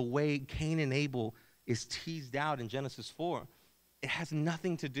look at the way Cain and Abel is teased out in Genesis 4, it has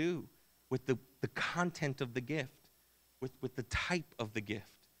nothing to do with the content of the gift, with the type of the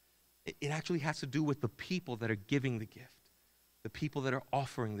gift. It actually has to do with the people that are giving the gift, the people that are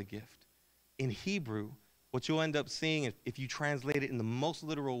offering the gift. In Hebrew, what you'll end up seeing, if you translate it in the most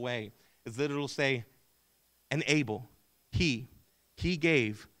literal way, is that it'll say, and Abel, he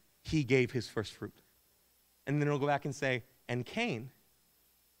gave his first fruit. And then it'll go back and say, and Cain,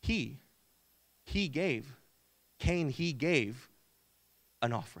 he gave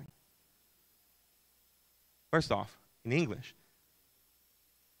an offering. First off, in English,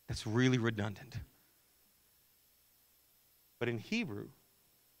 that's really redundant. But in Hebrew,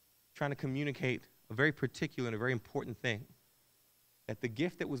 trying to communicate a very particular and a very important thing, that the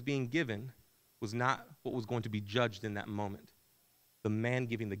gift that was being given was not what was going to be judged in that moment. The man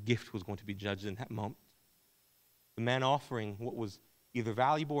giving the gift was going to be judged in that moment. The man offering what was either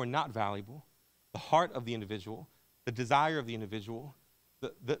valuable or not valuable, the heart of the individual, the desire of the individual,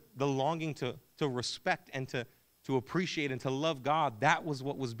 the longing to respect and to appreciate and to love God, that was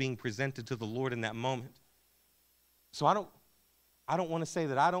what was being presented to the Lord in that moment. So I don't want to say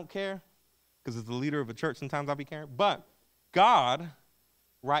that I don't care, because as the leader of a church, sometimes I'll be caring. But God,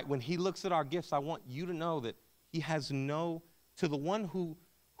 right, when he looks at our gifts, I want you to know that he has to the one who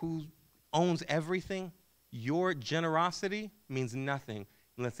owns everything, your generosity means nothing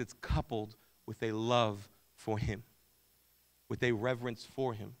unless it's coupled with a love for him, with a reverence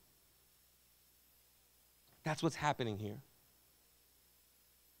for him. That's what's happening here.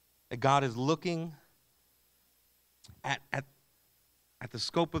 That God is looking at the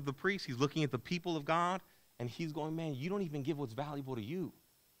scope of the priest. He's looking at the people of God, and he's going, man, you don't even give what's valuable to you.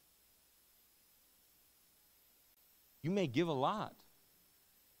 You may give a lot,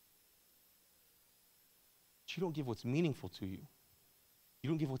 but you don't give what's meaningful to you. You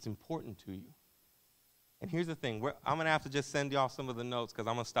don't give what's important to you. And here's the thing. I'm going to have to just send y'all some of the notes because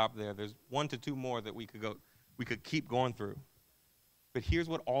I'm going to stop there. There's 1 to 2 more that we could keep going through. But here's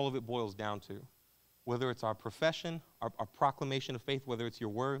what all of it boils down to. Whether it's our profession, our proclamation of faith, whether it's your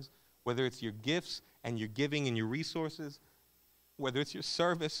words, whether it's your gifts and your giving and your resources, whether it's your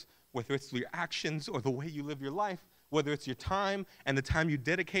service, whether it's your actions or the way you live your life, whether it's your time and the time you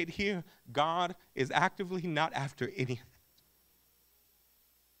dedicate here, God is actively not after any of that.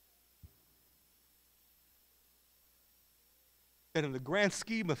 That in the grand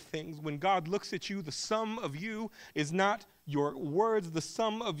scheme of things, when God looks at you, the sum of you is not your words, the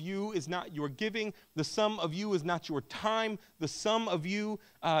sum of you is not your giving, the sum of you is not your time, the sum of you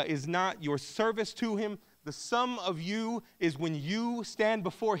is not your service to him. The sum of you is when you stand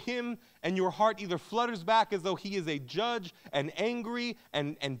before him and your heart either flutters back as though he is a judge and angry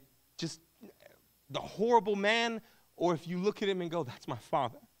and just the horrible man, or if you look at him and go, that's my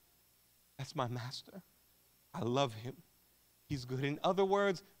father, that's my master, I love him. He's good. In other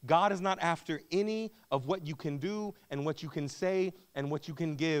words, God is not after any of what you can do and what you can say and what you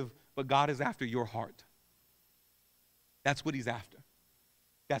can give, but God is after your heart. That's what he's after.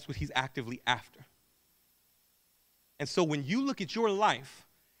 That's what he's actively after. And so when you look at your life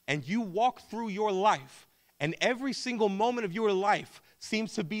and you walk through your life and every single moment of your life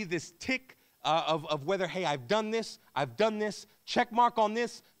seems to be this tick of whether, hey, I've done this, check mark on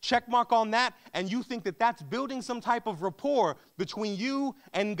this, check mark on that, and you think that that's building some type of rapport between you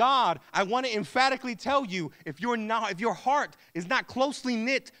and God, I want to emphatically tell you, if your heart is not closely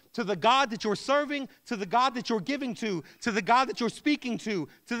knit to the God that you're serving, to the God that you're giving to the God that you're speaking to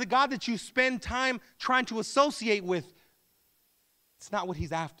the God that you spend time trying to associate with, it's not what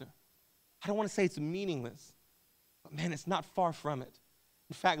he's after. I don't want to say it's meaningless, but man, it's not far from it.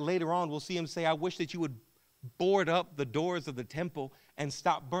 In fact, later on, we'll see him say, I wish that you would board up the doors of the temple and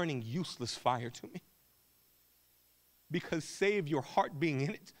stop burning useless fire to me. Because save your heart being in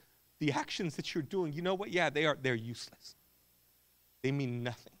it, the actions that you're doing, you know what? Yeah, they're useless. They mean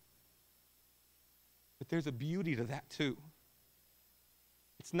nothing. But there's a beauty to that too.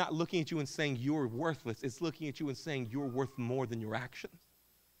 It's not looking at you and saying you're worthless. It's looking at you and saying you're worth more than your actions.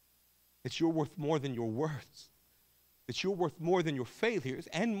 That you're worth more than your words. That you're worth more than your failures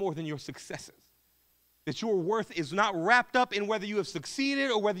and more than your successes. That your worth is not wrapped up in whether you have succeeded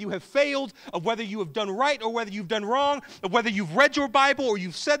or whether you have failed, of whether you have done right or whether you've done wrong, of whether you've read your Bible or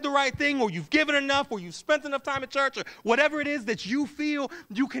you've said the right thing or you've given enough or you've spent enough time at church or whatever it is that you feel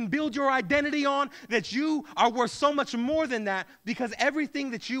you can build your identity on, that you are worth so much more than that, because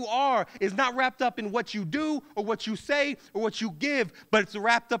everything that you are is not wrapped up in what you do or what you say or what you give, but it's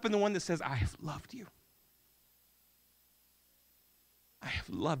wrapped up in the one that says, I have loved you. I have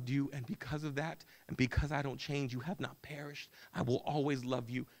loved you, and because of that, and because I don't change, you have not perished. I will always love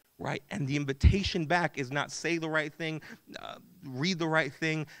you, right? And the invitation back is not say the right thing, read the right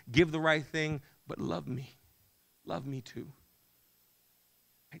thing, give the right thing, but love me. Love me too.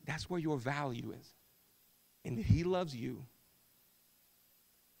 Right? That's where your value is, in that he loves you.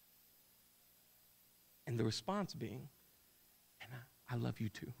 And the response being, and I love you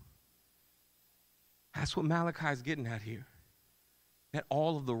too. That's what Malachi is getting at here. That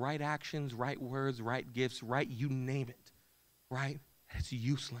all of the right actions, right words, right gifts, right, you name it, right? It's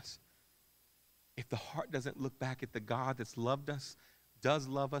useless if the heart doesn't look back at the God that's loved us, does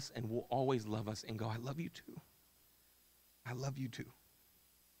love us, and will always love us and go, I love you too. I love you too.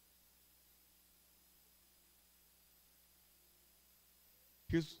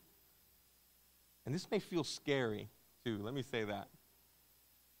 And this may feel scary too, let me say that.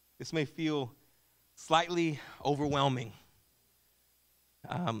 This may feel slightly overwhelming.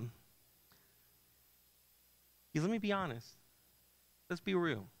 Let me be honest. Let's be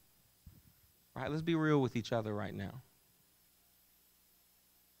real. Right? Let's be real with each other right now.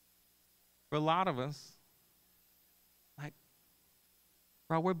 For a lot of us,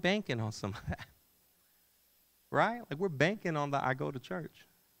 we're banking on some of that. Right? We're banking on the I go to church.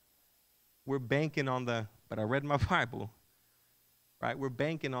 We're banking on the, but I read my Bible. Right? We're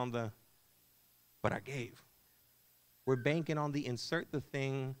banking on the, but I gave. We're banking on the insert the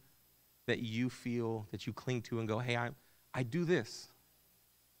thing that you feel, that you cling to and go, hey, I do this.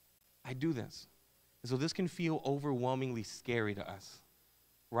 I do this. And so this can feel overwhelmingly scary to us,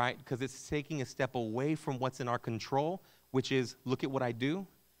 right? Because it's taking a step away from what's in our control, which is look at what I do,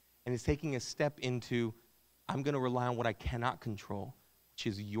 and it's taking a step into I'm going to rely on what I cannot control, which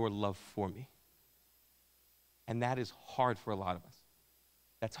is your love for me. And that is hard for a lot of us.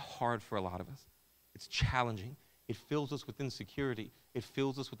 That's hard for a lot of us. It's challenging. It fills us with insecurity. It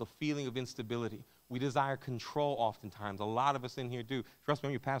fills us with a feeling of instability. We desire control oftentimes. A lot of us in here do. Trust me,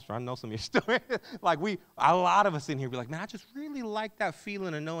 I'm your pastor. I know some of your stories. A lot of us in here be like, man, I just really like that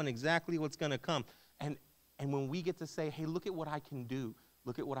feeling of knowing exactly what's going to come. And when we get to say, hey, look at what I can do.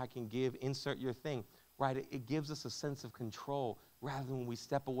 Look at what I can give. Insert your thing. Right? It gives us a sense of control rather than when we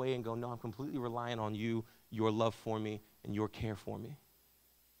step away and go, no, I'm completely relying on you, your love for me, and your care for me.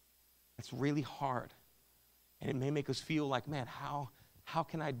 It's really hard. And it may make us feel like, man, how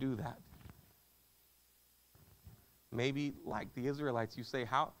can I do that? Maybe like the Israelites, you say,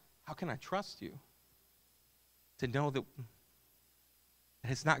 how can I trust you? To know that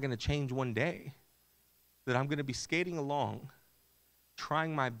it's not going to change one day. That I'm going to be skating along,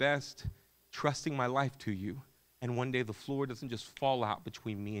 trying my best, trusting my life to you. And one day the floor doesn't just fall out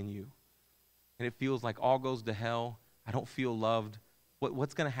between me and you. And it feels like all goes to hell. I don't feel loved.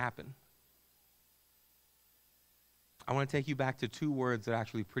 What's going to happen? I want to take you back to two words that are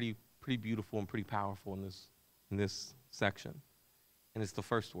actually pretty beautiful and pretty powerful in this section. And it's the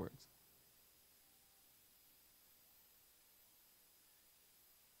first words.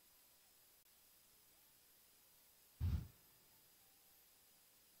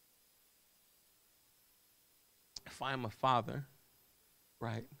 If I am a father,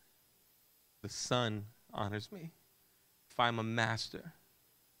 right, the son honors me. If I'm a master,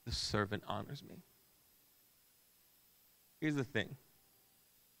 the servant honors me. Here's the thing.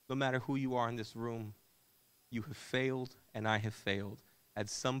 no matter who you are in this room, you have failed and I have failed at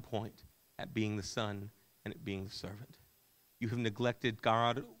some point at being the son and at being the servant. You have neglected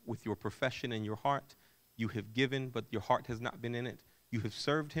God with your profession and your heart. You have given, but your heart has not been in it. You have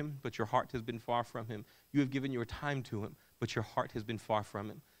served him, but your heart has been far from him. You have given your time to him, but your heart has been far from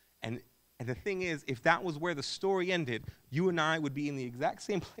him. And the thing is, if that was where the story ended, you and I would be in the exact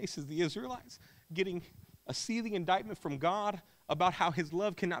same place as the Israelites, getting a seething indictment from God about how his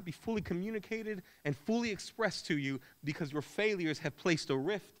love cannot be fully communicated and fully expressed to you because your failures have placed a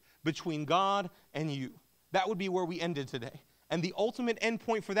rift between God and you. That would be where we ended today. And the ultimate end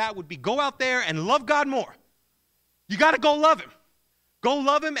point for that would be go out there and love God more. You got to go love him. Go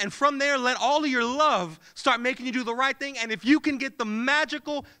love him, and from there, let all of your love start making you do the right thing. And if you can get the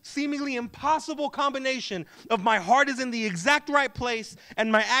magical, seemingly impossible combination of my heart is in the exact right place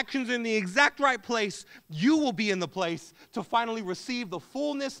and my actions are in the exact right place, you will be in the place to finally receive the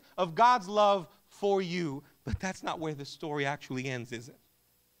fullness of God's love for you. But that's not where the story actually ends, is it?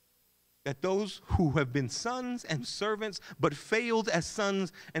 That those who have been sons and servants but failed as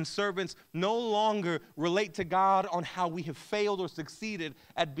sons and servants no longer relate to God on how we have failed or succeeded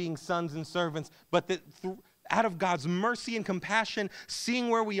at being sons and servants, but that out of God's mercy and compassion, seeing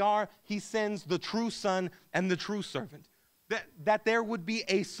where we are, he sends the true son and the true servant. That there would be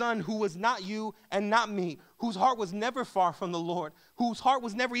a son who was not you and not me, whose heart was never far from the Lord, whose heart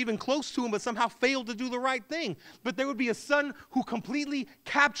was never even close to him, but somehow failed to do the right thing. But there would be a son who completely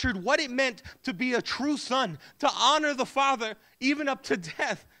captured what it meant to be a true son, to honor the Father, even up to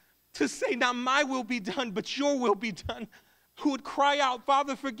death, to say, not my will be done, but your will be done. Who would cry out,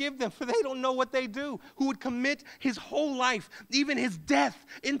 Father, forgive them, for they don't know what they do. Who would commit his whole life, even his death,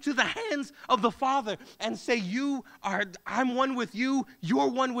 into the hands of the Father and say, I'm one with you, you're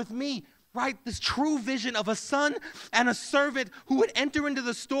one with me. Right? This true vision of a son and a servant who would enter into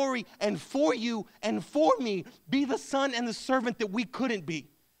the story and for you and for me be the son and the servant that we couldn't be,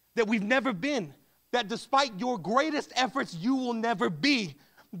 that we've never been, that despite your greatest efforts, you will never be.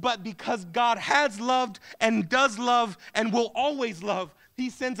 But because God has loved and does love and will always love, he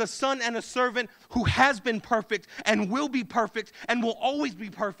sends a son and a servant who has been perfect and will be perfect and will always be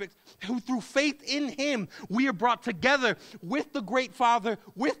perfect, who through faith in him, we are brought together with the great Father,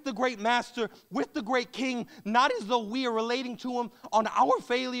 with the great Master, with the great King, not as though we are relating to him on our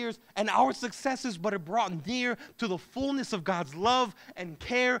failures and our successes, but are brought near to the fullness of God's love and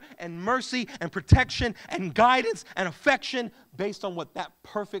care and mercy and protection and guidance and affection based on what that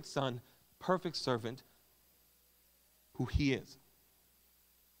perfect son, perfect servant, who he is.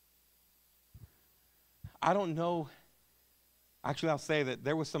 I don't know. Actually, I'll say that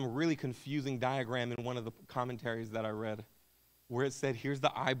there was some really confusing diagram in one of the commentaries that I read where it said, here's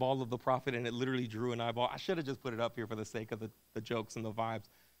the eyeball of the prophet, and it literally drew an eyeball. I should have just put it up here for the sake of the jokes and the vibes.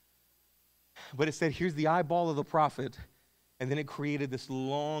 But it said, here's the eyeball of the prophet, and then it created this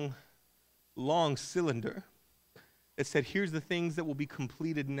long, long cylinder. It said, here's the things that will be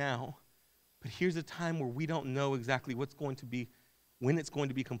completed now, but here's a time where we don't know exactly what's going to be, when it's going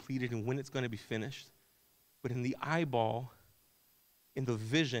to be completed and when it's going to be finished. But in the eyeball, in the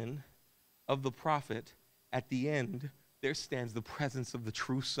vision of the prophet, at the end, there stands the presence of the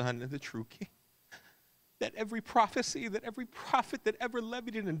true Son and the true King. That every prophecy, that every prophet that ever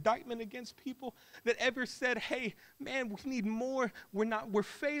levied an indictment against people, that ever said, hey, man, we need more, we're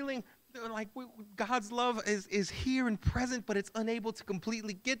failing. Like God's love is here and present, but it's unable to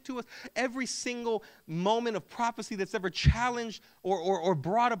completely get to us. Every single moment of prophecy that's ever challenged or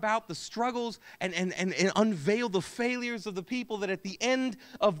brought about the struggles and unveiled the failures of the people, that at the end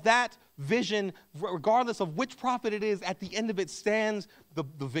of that vision, regardless of which prophet it is, at the end of it stands the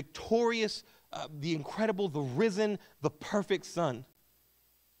victorious, the incredible, the risen, the perfect Son.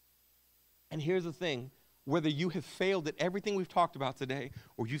 And here's the thing. Whether you have failed at everything we've talked about today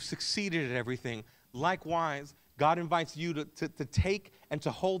or you've succeeded at everything, likewise, God invites you to take and to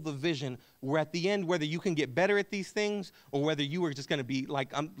hold the vision where at the end, whether you can get better at these things or whether you are just going to be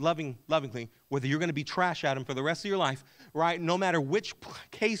like lovingly, whether you're going to be trash at them for the rest of your life, right? No matter which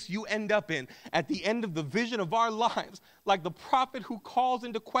case you end up in, at the end of the vision of our lives, like the prophet who calls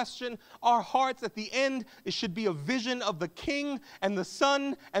into question our hearts, at the end, it should be a vision of the King and the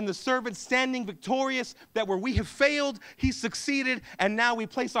Son and the servant standing victorious, that where we have failed, he succeeded, and now we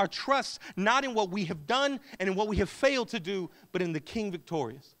place our trust not in what we have done and in what we have failed to do, but in the King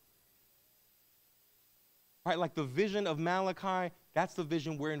victorious. Right, like the vision of Malachi, that's the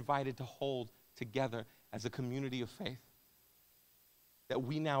vision we're invited to hold together as a community of faith. That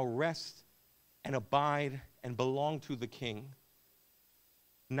we now rest and abide and belong to the King,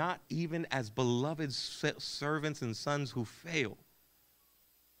 not even as beloved servants and sons who fail,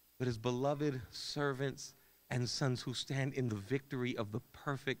 but as beloved servants and sons who stand in the victory of the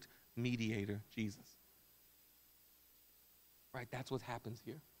perfect mediator, Jesus. Right, that's what happens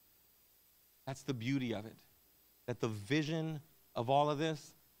here. That's the beauty of it. That the vision of all of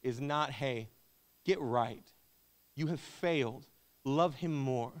this is not, hey, get right. You have failed. Love him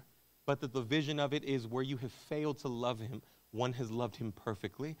more. But that the vision of it is where you have failed to love him, one has loved him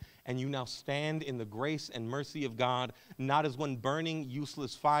perfectly, and you now stand in the grace and mercy of God, not as one burning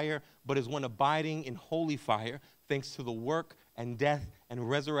useless fire, but as one abiding in holy fire, thanks to the work and death and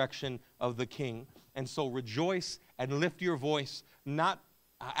resurrection of the King. And so rejoice and lift your voice, not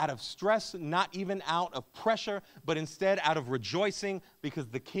out of stress, not even out of pressure, but instead out of rejoicing, because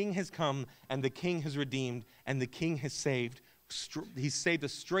the King has come and the King has redeemed and the King has saved. He saved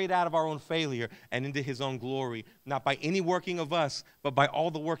us straight out of our own failure and into his own glory, not by any working of us, but by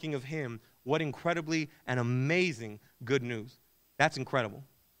all the working of him. What incredibly and amazing good news. That's incredible.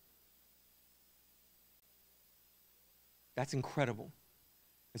 That's incredible.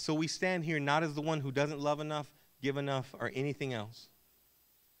 And so we stand here not as the one who doesn't love enough, give enough, or anything else,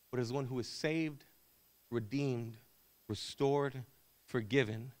 but as one who is saved, redeemed, restored,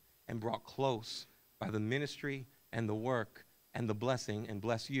 forgiven, and brought close by the ministry and the work and the blessing, and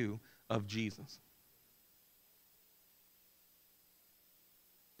bless you, of Jesus.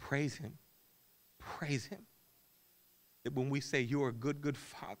 Praise him. Praise him. That when we say you are a good, good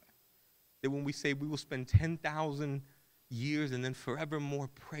Father, that when we say we will spend 10,000 years and then forevermore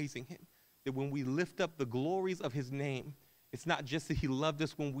praising him, that when we lift up the glories of his name, it's not just that he loved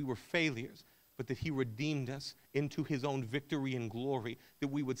us when we were failures, but that he redeemed us into his own victory and glory, that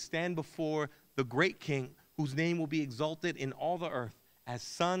we would stand before the great King, whose name will be exalted in all the earth, as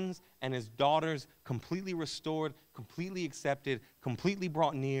sons and as daughters, completely restored, completely accepted, completely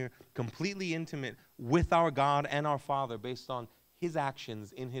brought near, completely intimate with our God and our Father based on his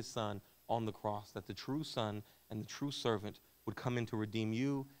actions in his Son on the cross, that the true Son and the true servant would come in to redeem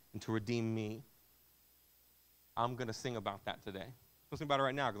you and to redeem me. I'm going to sing about that today. I'm sing about it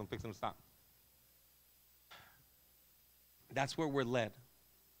right now because I'm fixing to stop. That's where we're led.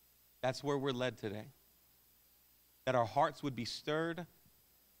 That's where we're led today. That our hearts would be stirred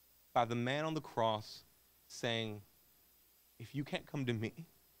by the man on the cross saying, if you can't come to me,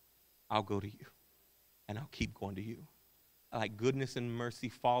 I'll go to you, and I'll keep going to you. Like goodness and mercy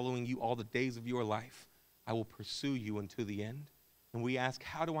following you all the days of your life, I will pursue you unto the end. And we ask,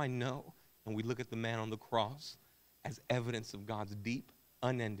 how do I know? And we look at the man on the cross as evidence of God's deep,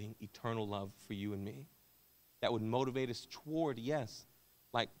 unending, eternal love for you and me. That would motivate us toward, yes,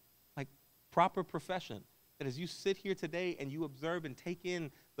 like proper profession. That as you sit here today and you observe and take in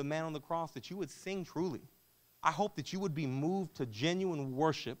the man on the cross, that you would sing truly. I hope that you would be moved to genuine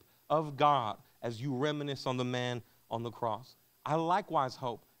worship of God as you reminisce on the man on the cross. I likewise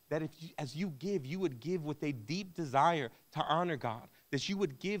hope that as you give, you would give with a deep desire to honor God, that you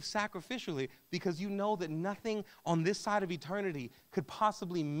would give sacrificially because you know that nothing on this side of eternity could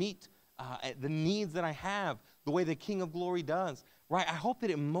possibly meet the needs that I have the way the King of Glory does. Right? I hope that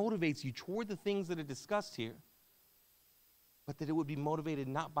it motivates you toward the things that are discussed here, but that it would be motivated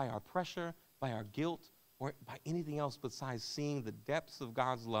not by our pressure, by our guilt, or by anything else besides seeing the depths of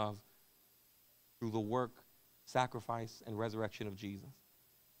God's love through the work, sacrifice, and resurrection of Jesus.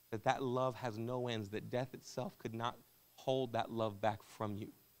 That love has no ends, that death itself could not hold that love back from you.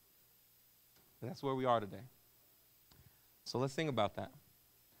 And that's where we are today. So let's think about that.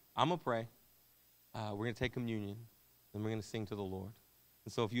 I'm going to pray. We're going to take communion. Then we're going to sing to the Lord.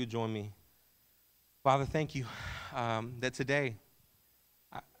 And so if you would join me. Father, thank you that today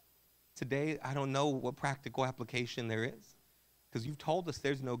I don't know what practical application there is, because you've told us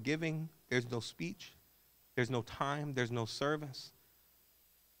there's no giving, there's no speech, there's no time, there's no service.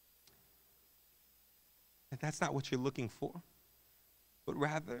 And that's not what you're looking for, but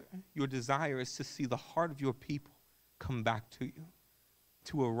rather your desire is to see the heart of your people come back to you,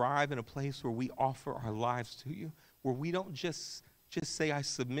 to arrive in a place where we offer our lives to you, where we don't just say I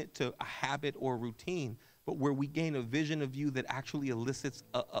submit to a habit or a routine, but where we gain a vision of you that actually elicits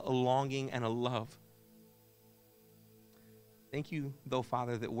a longing and a love. Thank you, though,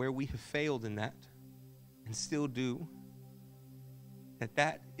 Father, that where we have failed in that and still do,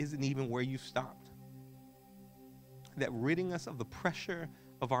 that isn't even where you stopped. That ridding us of the pressure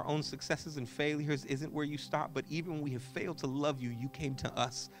of our own successes and failures isn't where you stopped, but even when we have failed to love you, you came to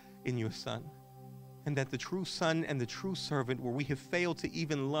us in your Son. And that the true Son and the true servant, where we have failed to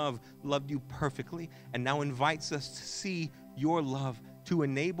even love, loved you perfectly, and now invites us to see your love, to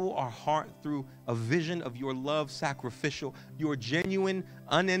enable our heart through a vision of your love sacrificial, your genuine,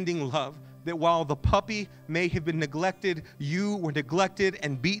 unending love, that while the puppy may have been neglected, you were neglected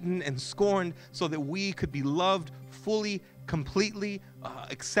and beaten and scorned so that we could be loved fully, completely,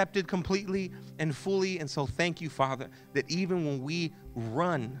 accepted completely and fully. And so thank you, Father, that even when we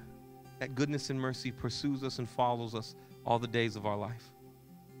run, that goodness and mercy pursues us and follows us all the days of our life.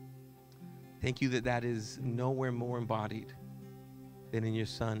 Thank you that that is nowhere more embodied than in your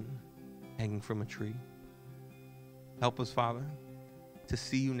Son hanging from a tree. Help us, Father, to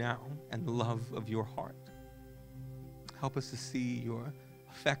see you now and the love of your heart. Help us to see your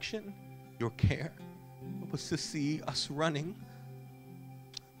affection, your care. Help us to see us running,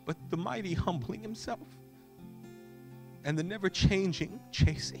 but the mighty humbling himself and the never-changing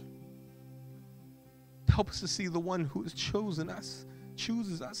chasing. Help us to see the one who has chosen us,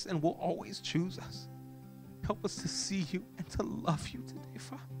 chooses us, and will always choose us. Help us to see you and to love you today,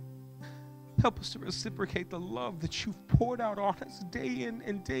 Father. Help us to reciprocate the love that you've poured out on us day in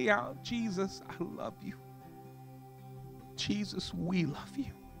and day out. Jesus, I love you. Jesus, we love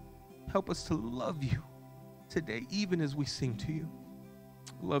you. Help us to love you today, even as we sing to you.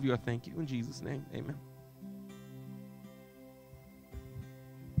 I love you. I thank you. In Jesus' name, amen.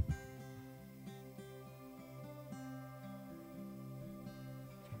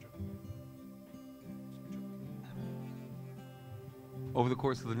 Over the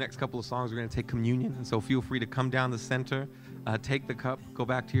course of the next couple of songs, we're going to take communion. And so feel free to come down the center, take the cup, go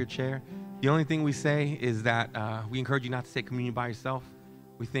back to your chair. The only thing we say is that we encourage you not to take communion by yourself.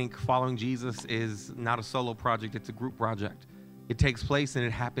 We think following Jesus is not a solo project, it's a group project. It takes place and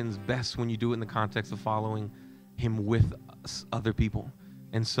it happens best when you do it in the context of following him with other people.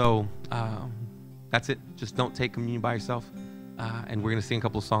 And so that's it. Just don't take communion by yourself. And we're going to sing a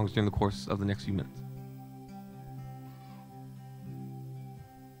couple of songs during the course of the next few minutes.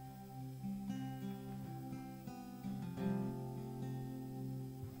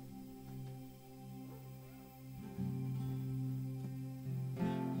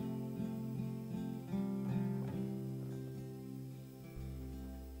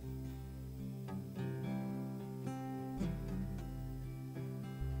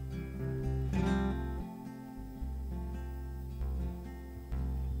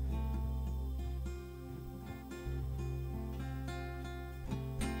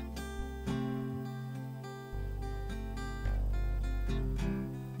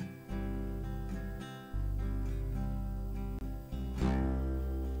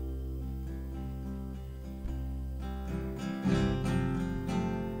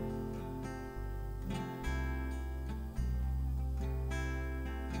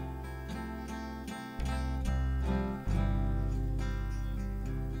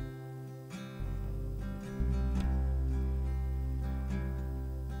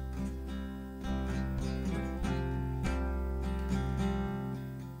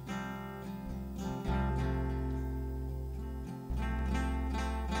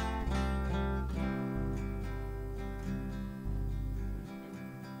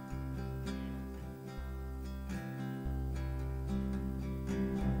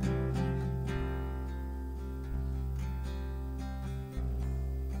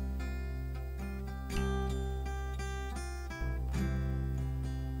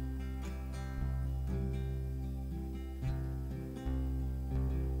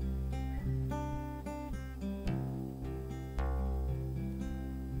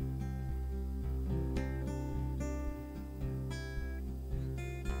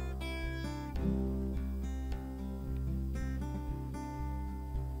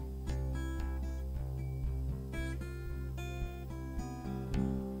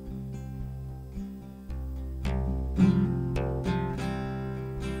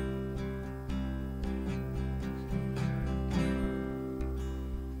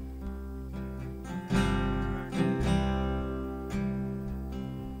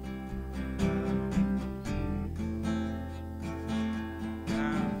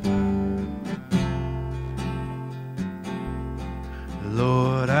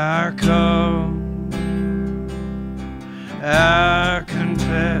 Lord, I come, I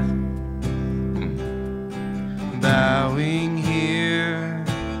confess, bowing here,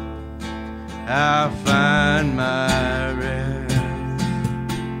 I find my rest.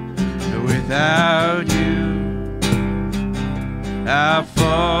 Without you, I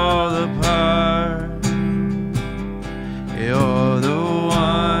fall apart. You're the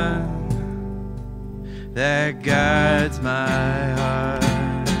one that guides my heart.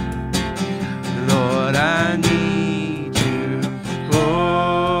 Lord, I need you.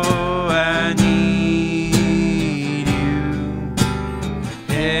 Oh, I need you.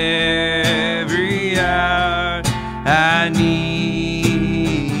 Every hour I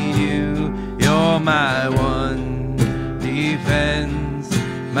need you.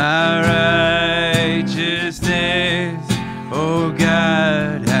 my righteousness. Oh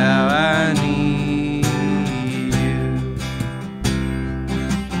God, how I need you.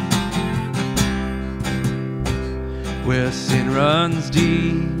 Where sin runs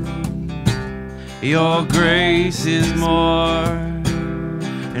deep, your grace is more,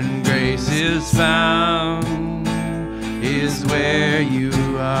 and grace is found is where you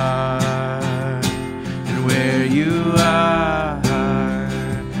are, and where you are,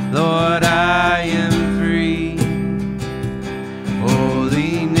 Lord, I am free.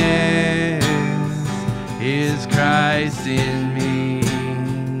 Holiness is Christ in me,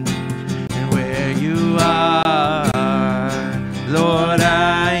 and where you are, Lord,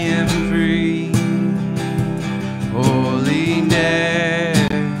 I am free. Holiness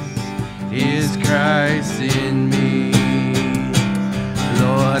is Christ in me.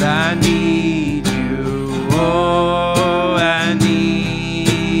 Lord, I need you. Oh, I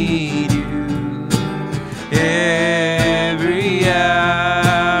need you. Every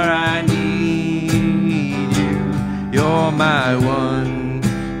hour I need you. You're my one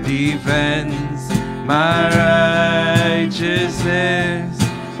defense, my righteousness.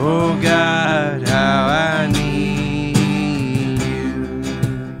 Oh God, how I need you.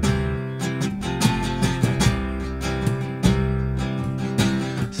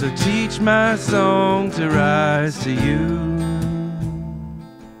 So teach my song to rise to you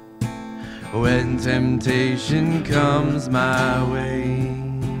when temptation comes my way,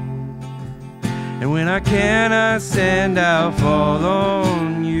 and when I cannot stand, I'll fall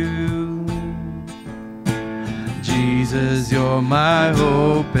on you. Jesus, you're my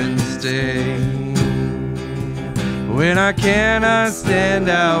hope and stay. When I cannot stand,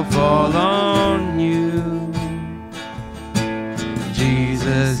 I'll fall on you.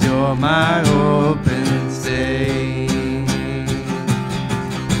 Jesus, you're my hope and stay.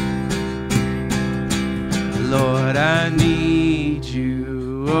 Lord, I need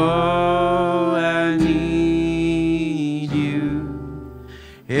you. Oh, I need you.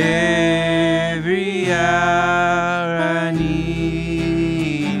 Every hour I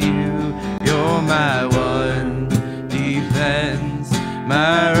need you. You're my one defense,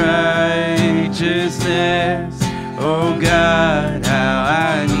 my righteousness. Oh God, how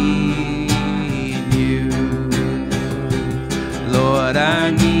I need you. Lord, I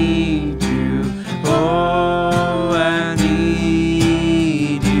need you. Oh, I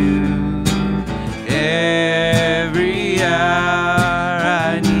need you. Every hour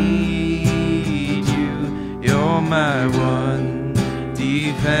I need you. You're my one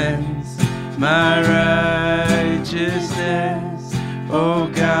defense, my righteousness. Oh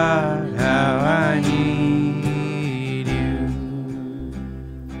God, how I need you.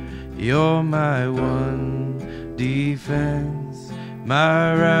 You're my one defense,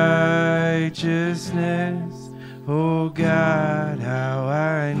 my righteousness. Oh God, how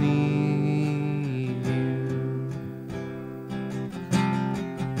I need you.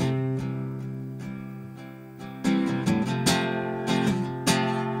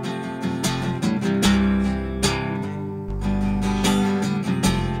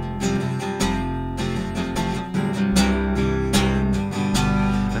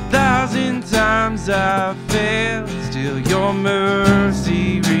 1,000 times I failed, still your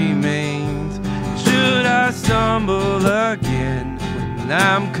mercy remains. Should I stumble again when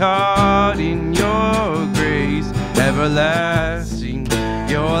I'm caught in your grace everlasting,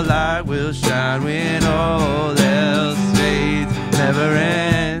 your light will shine when all else fades. Never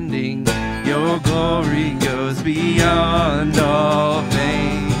ending, your glory goes beyond all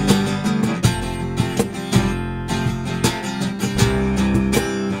fame.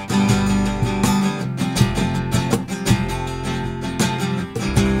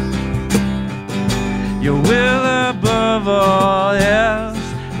 Your will above all else,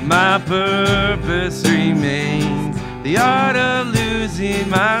 my purpose remains. The art of losing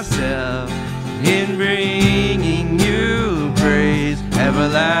myself in bringing you praise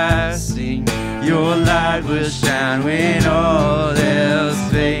everlasting. Your light will shine when all else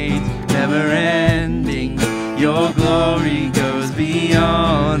fades. Never ending, your glory goes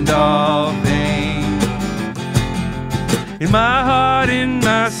beyond all fame. In my heart, in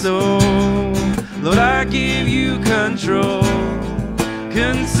my soul, Lord, I give you control.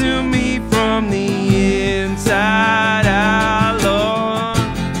 Consume me from the inside out, Lord.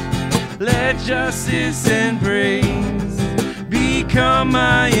 Let justice and praise become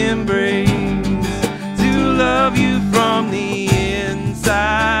my embrace. To love you from the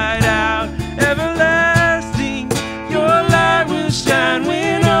inside out. Everlasting, your light will shine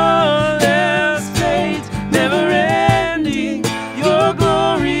when all else fades. Never ending, your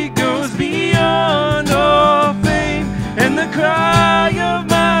glory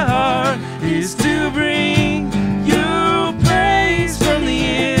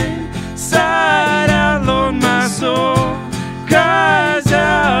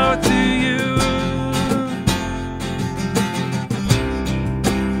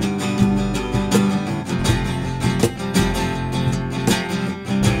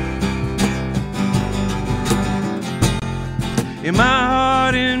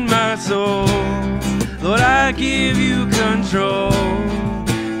heart and my soul. Lord, I give you control.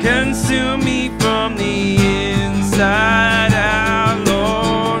 Consume me from the inside out,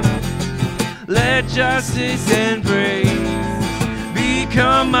 Lord. Let justice and praise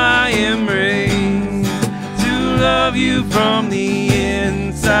become my embrace. To love you from the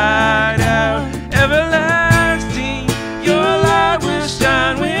inside out. Everlasting, your light will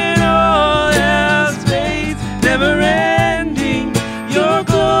shine when all else fades. Never ending, your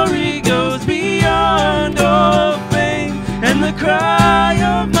glory goes beyond all fame. And the cry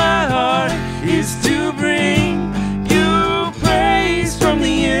of my heart is to bring you praise from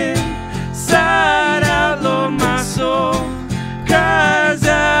the inside out, Lord. My soul cries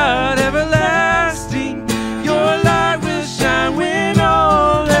out, everlasting, your light will shine when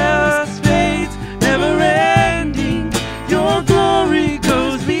all else fades. Never ending, your glory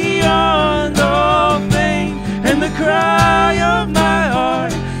goes beyond all fame. And the cry of my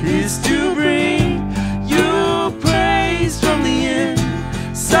heart is to bring you praise from the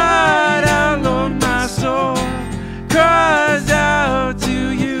inside out, Lord. My soul cries out to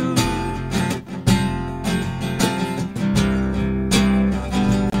you.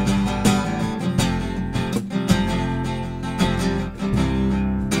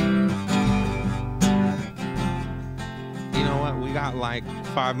 You know what? We got like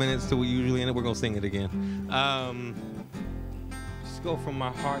 5 minutes till we usually end it. We're going to sing it again. Just go from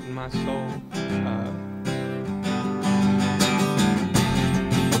my heart and my soul.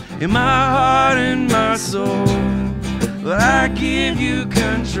 In my heart and my soul, Lord, I give you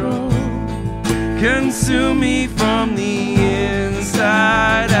control. Consume me from the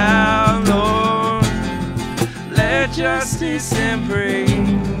inside out, Lord. Let justice and praise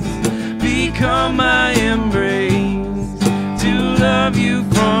become my embrace. To love you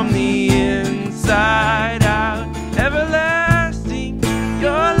from the inside out. Everlasting,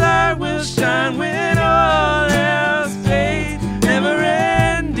 your light will shine when all else fades. Never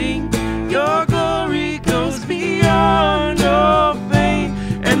ending, your glory goes beyond all fame.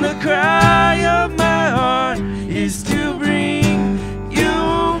 And the cry of my heart is to bring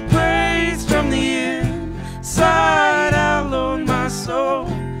you praise from the inside out, Lord. My soul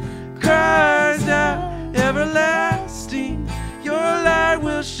cries out, everlasting, your light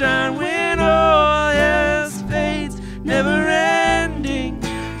will shine when all else fades. Never ending,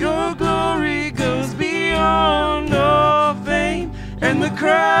 your glory goes beyond all fame. And the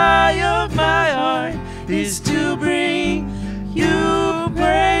cry of my heart is to bring you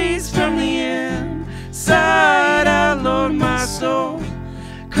praise from the inside out, Lord. My soul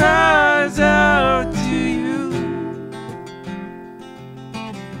cries out to you.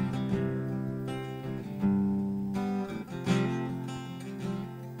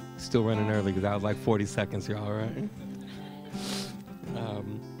 Still running early because that was like 40 seconds, y'all, all right?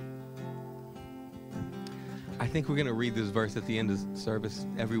 I think we're going to read this verse at the end of service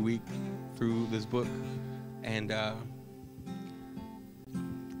every week through this book. And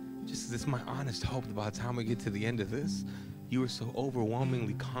just this is my honest hope that by the time we get to the end of this, you are so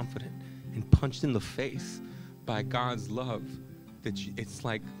overwhelmingly confident and punched in the face by God's love that it's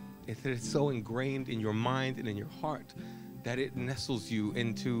like, it's so ingrained in your mind and in your heart that it nestles you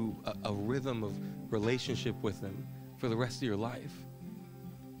into a rhythm of relationship with Him for the rest of your life.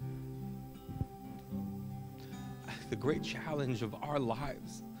 The great challenge of our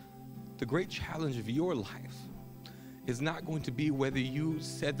lives, the great challenge of your life, is not going to be whether you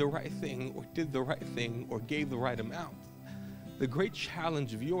said the right thing or did the right thing or gave the right amount. The great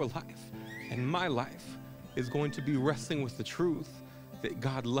challenge of your life and my life is going to be wrestling with the truth that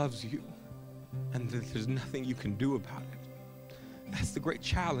God loves you and that there's nothing you can do about it. That's the great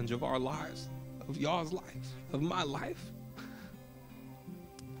challenge of our lives, of y'all's life, of my life.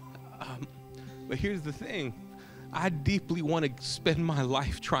 But here's the thing. I deeply want to spend my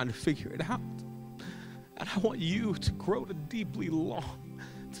life trying to figure it out. And I want you to grow to deeply long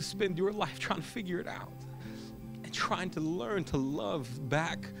to spend your life trying to figure it out and trying to learn to love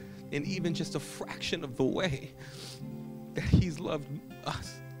back in even just a fraction of the way that He's loved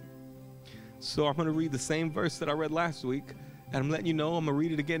us. So I'm going to read the same verse that I read last week, and I'm letting you know I'm going to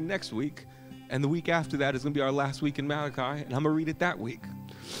read it again next week. And the week after that is going to be our last week in Malachi, and I'm going to read it that week.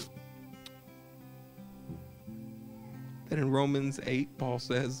 Then in Romans 8, Paul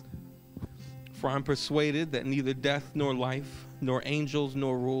says, "For I'm persuaded that neither death nor life, nor angels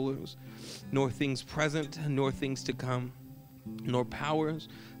nor rulers, nor things present nor things to come, nor powers,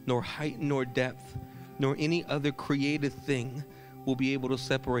 nor height nor depth, nor any other created thing will be able to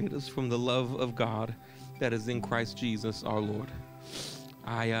separate us from the love of God that is in Christ Jesus our Lord."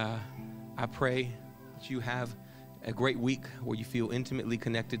 I pray that you have a great week where you feel intimately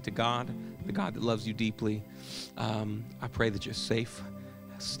connected to God, the God that loves you deeply. I pray that you're safe,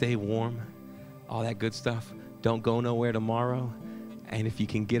 stay warm, all that good stuff. Don't go nowhere tomorrow. And if you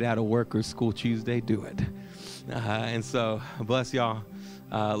can get out of work or school Tuesday, do it. And so bless y'all.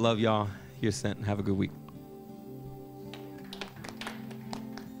 Love y'all. You're sent. Have a good week.